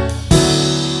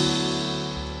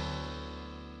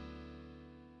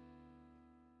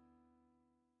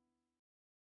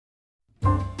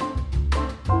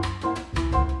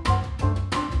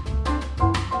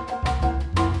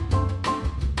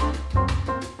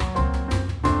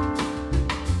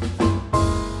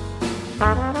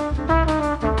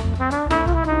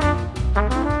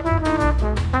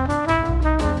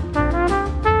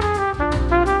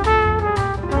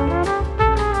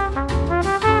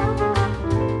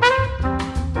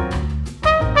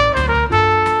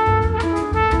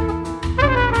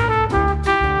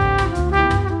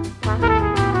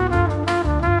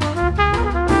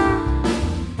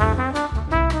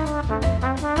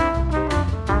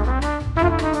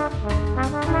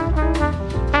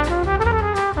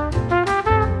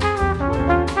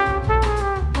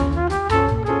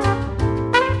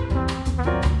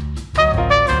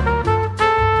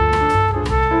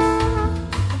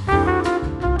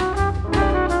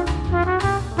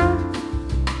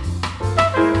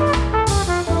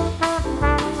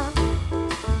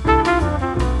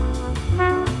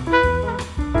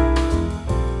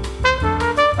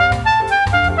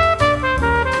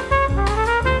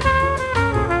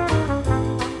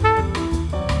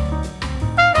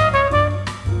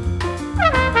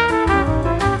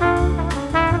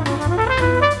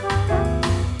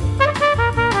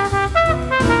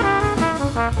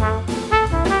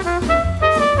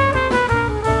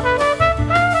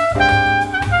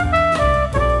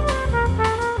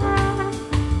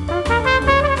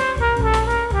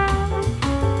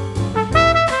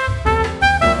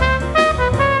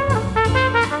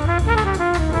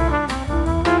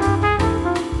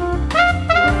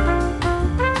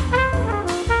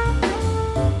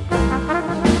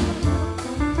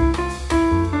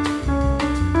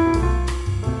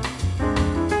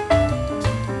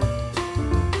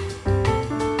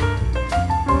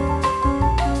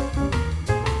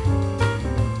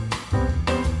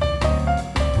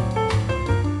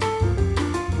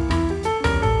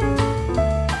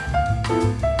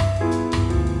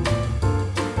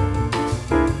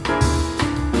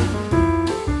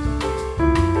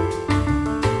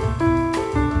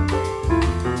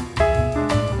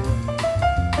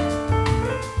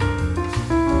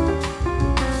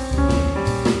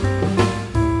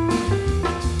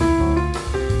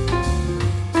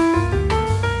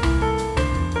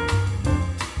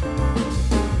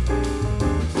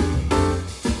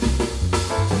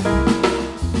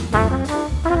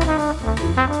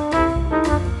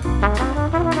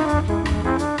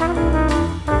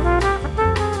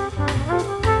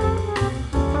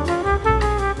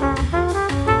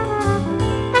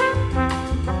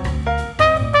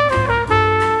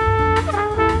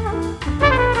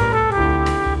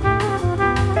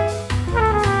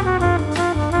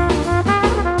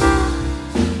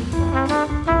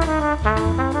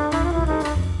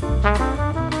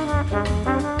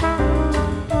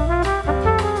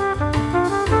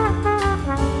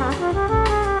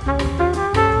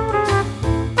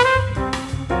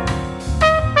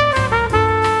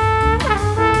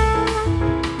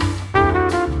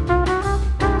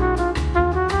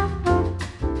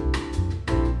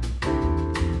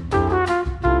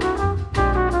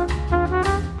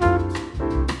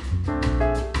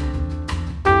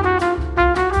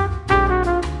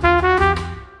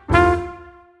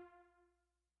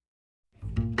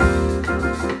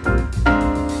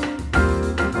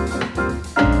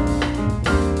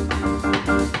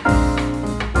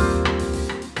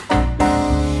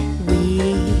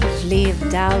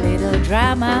 Our little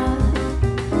drama.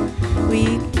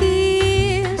 We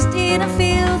kissed in a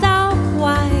field of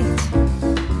white,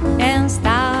 and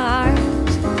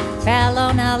stars fell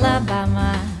on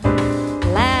Alabama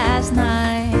last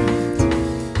night.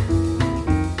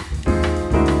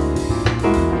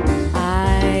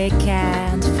 I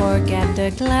can't forget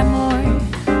the glamour.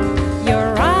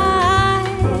 Your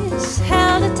eyes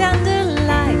held a tender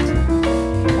light,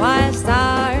 while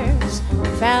stars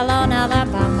fell on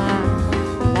Alabama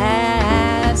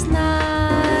last night.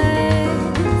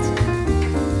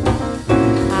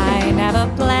 I never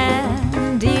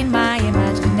planned in my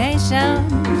imagination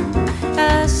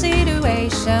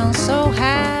sounds so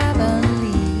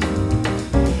heavenly,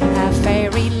 a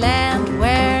fairyland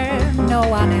where no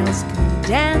one else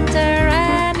could enter,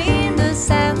 and in the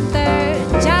center,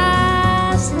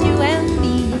 just you and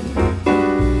me.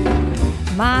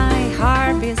 My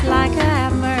heart is like a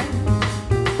hammer,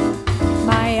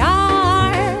 my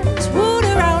arms would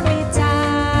around me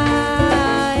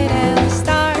tight, and the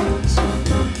stars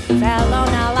fell on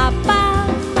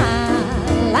Alabama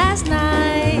last night.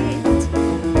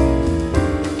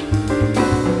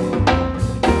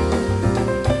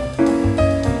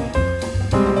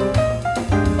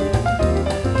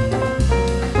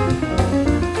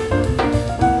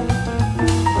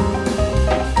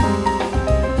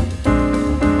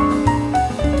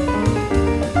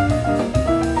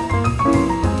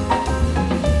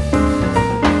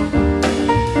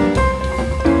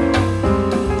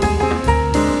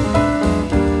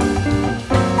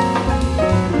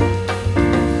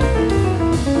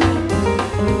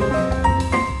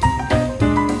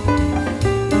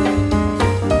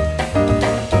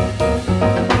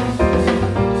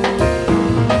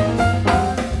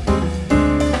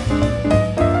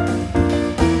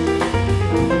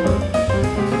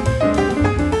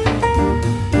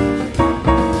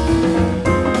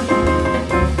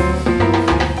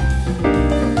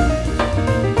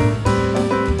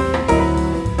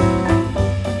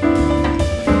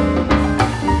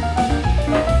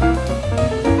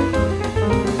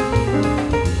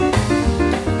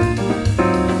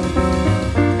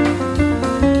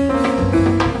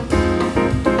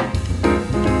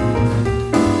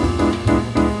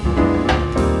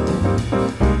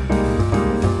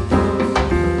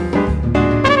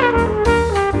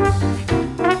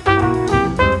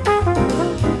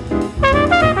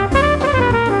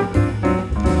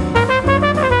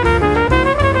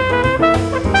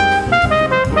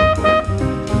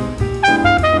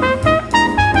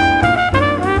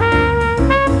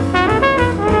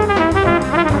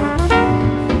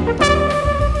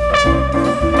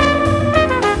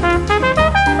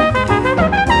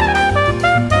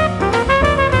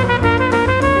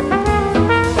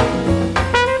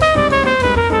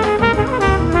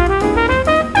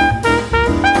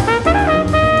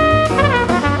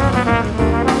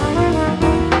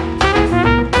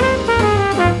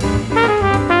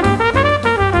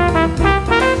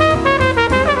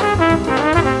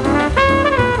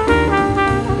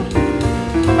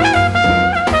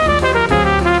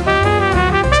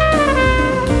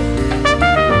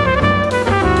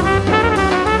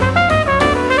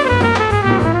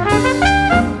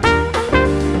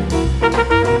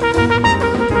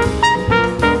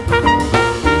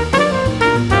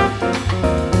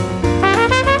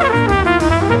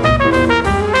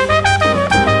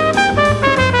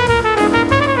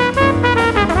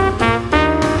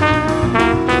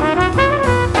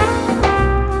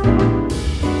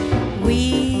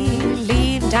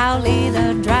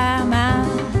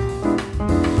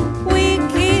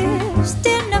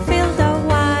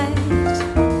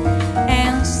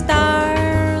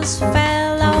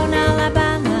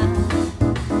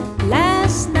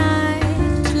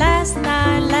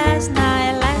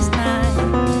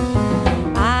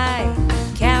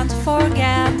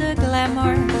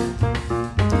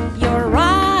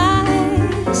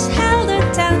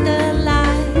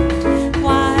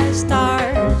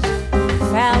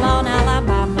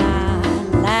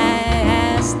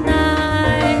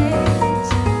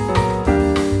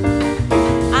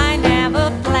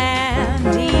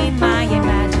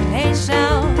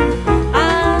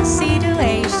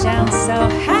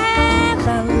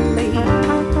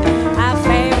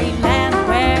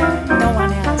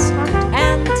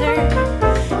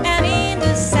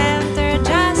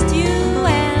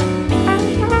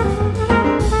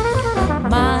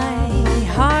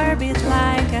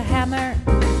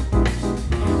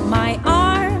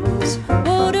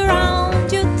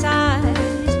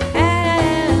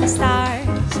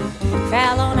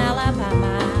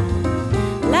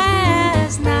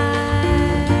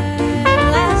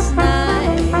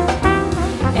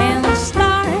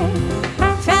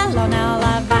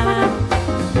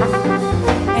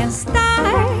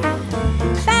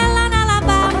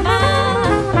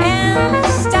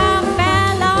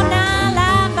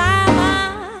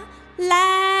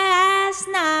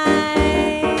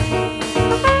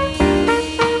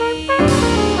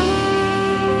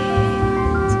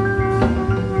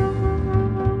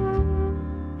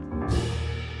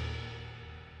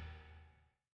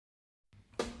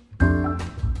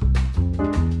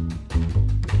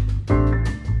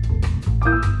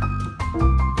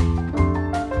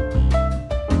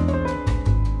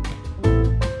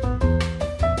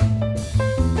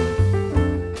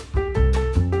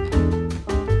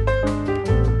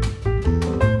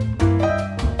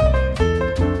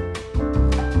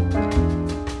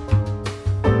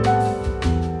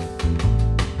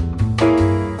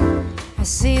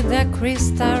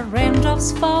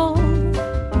 fall.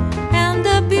 And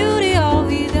the beauty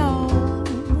of it all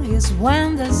is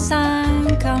when the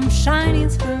sun comes shining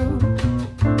through.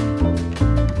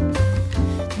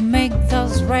 Make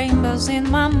those rainbows in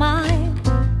my mind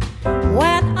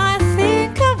when I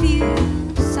think of you.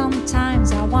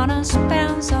 Sometimes I wanna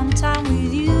spend some time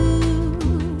with you.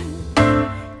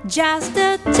 Just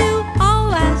the two of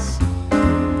us,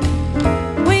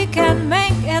 we can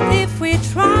make it if we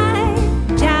try.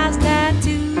 Just the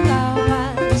two of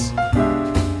us,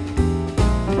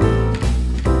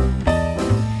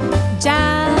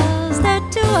 just the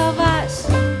two of us,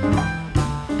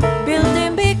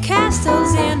 building big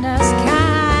castles in the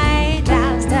sky.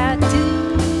 Just the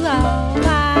two of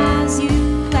us, you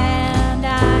and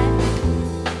I.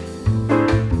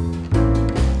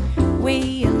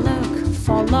 We look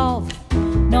for love,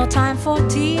 no time for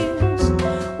tears.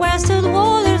 Wasted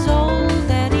waters, all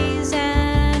that is,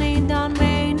 and it don't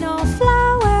make no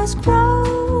flowers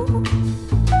grow.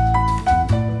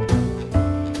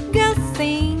 Good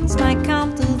things might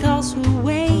come to those who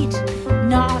wait,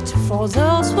 not for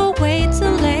those who wait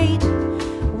too late.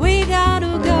 We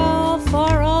gotta go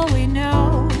for all we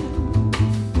know.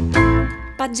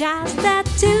 But just the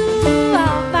two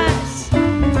of us,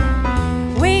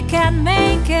 we can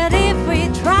make it if we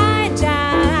try. Just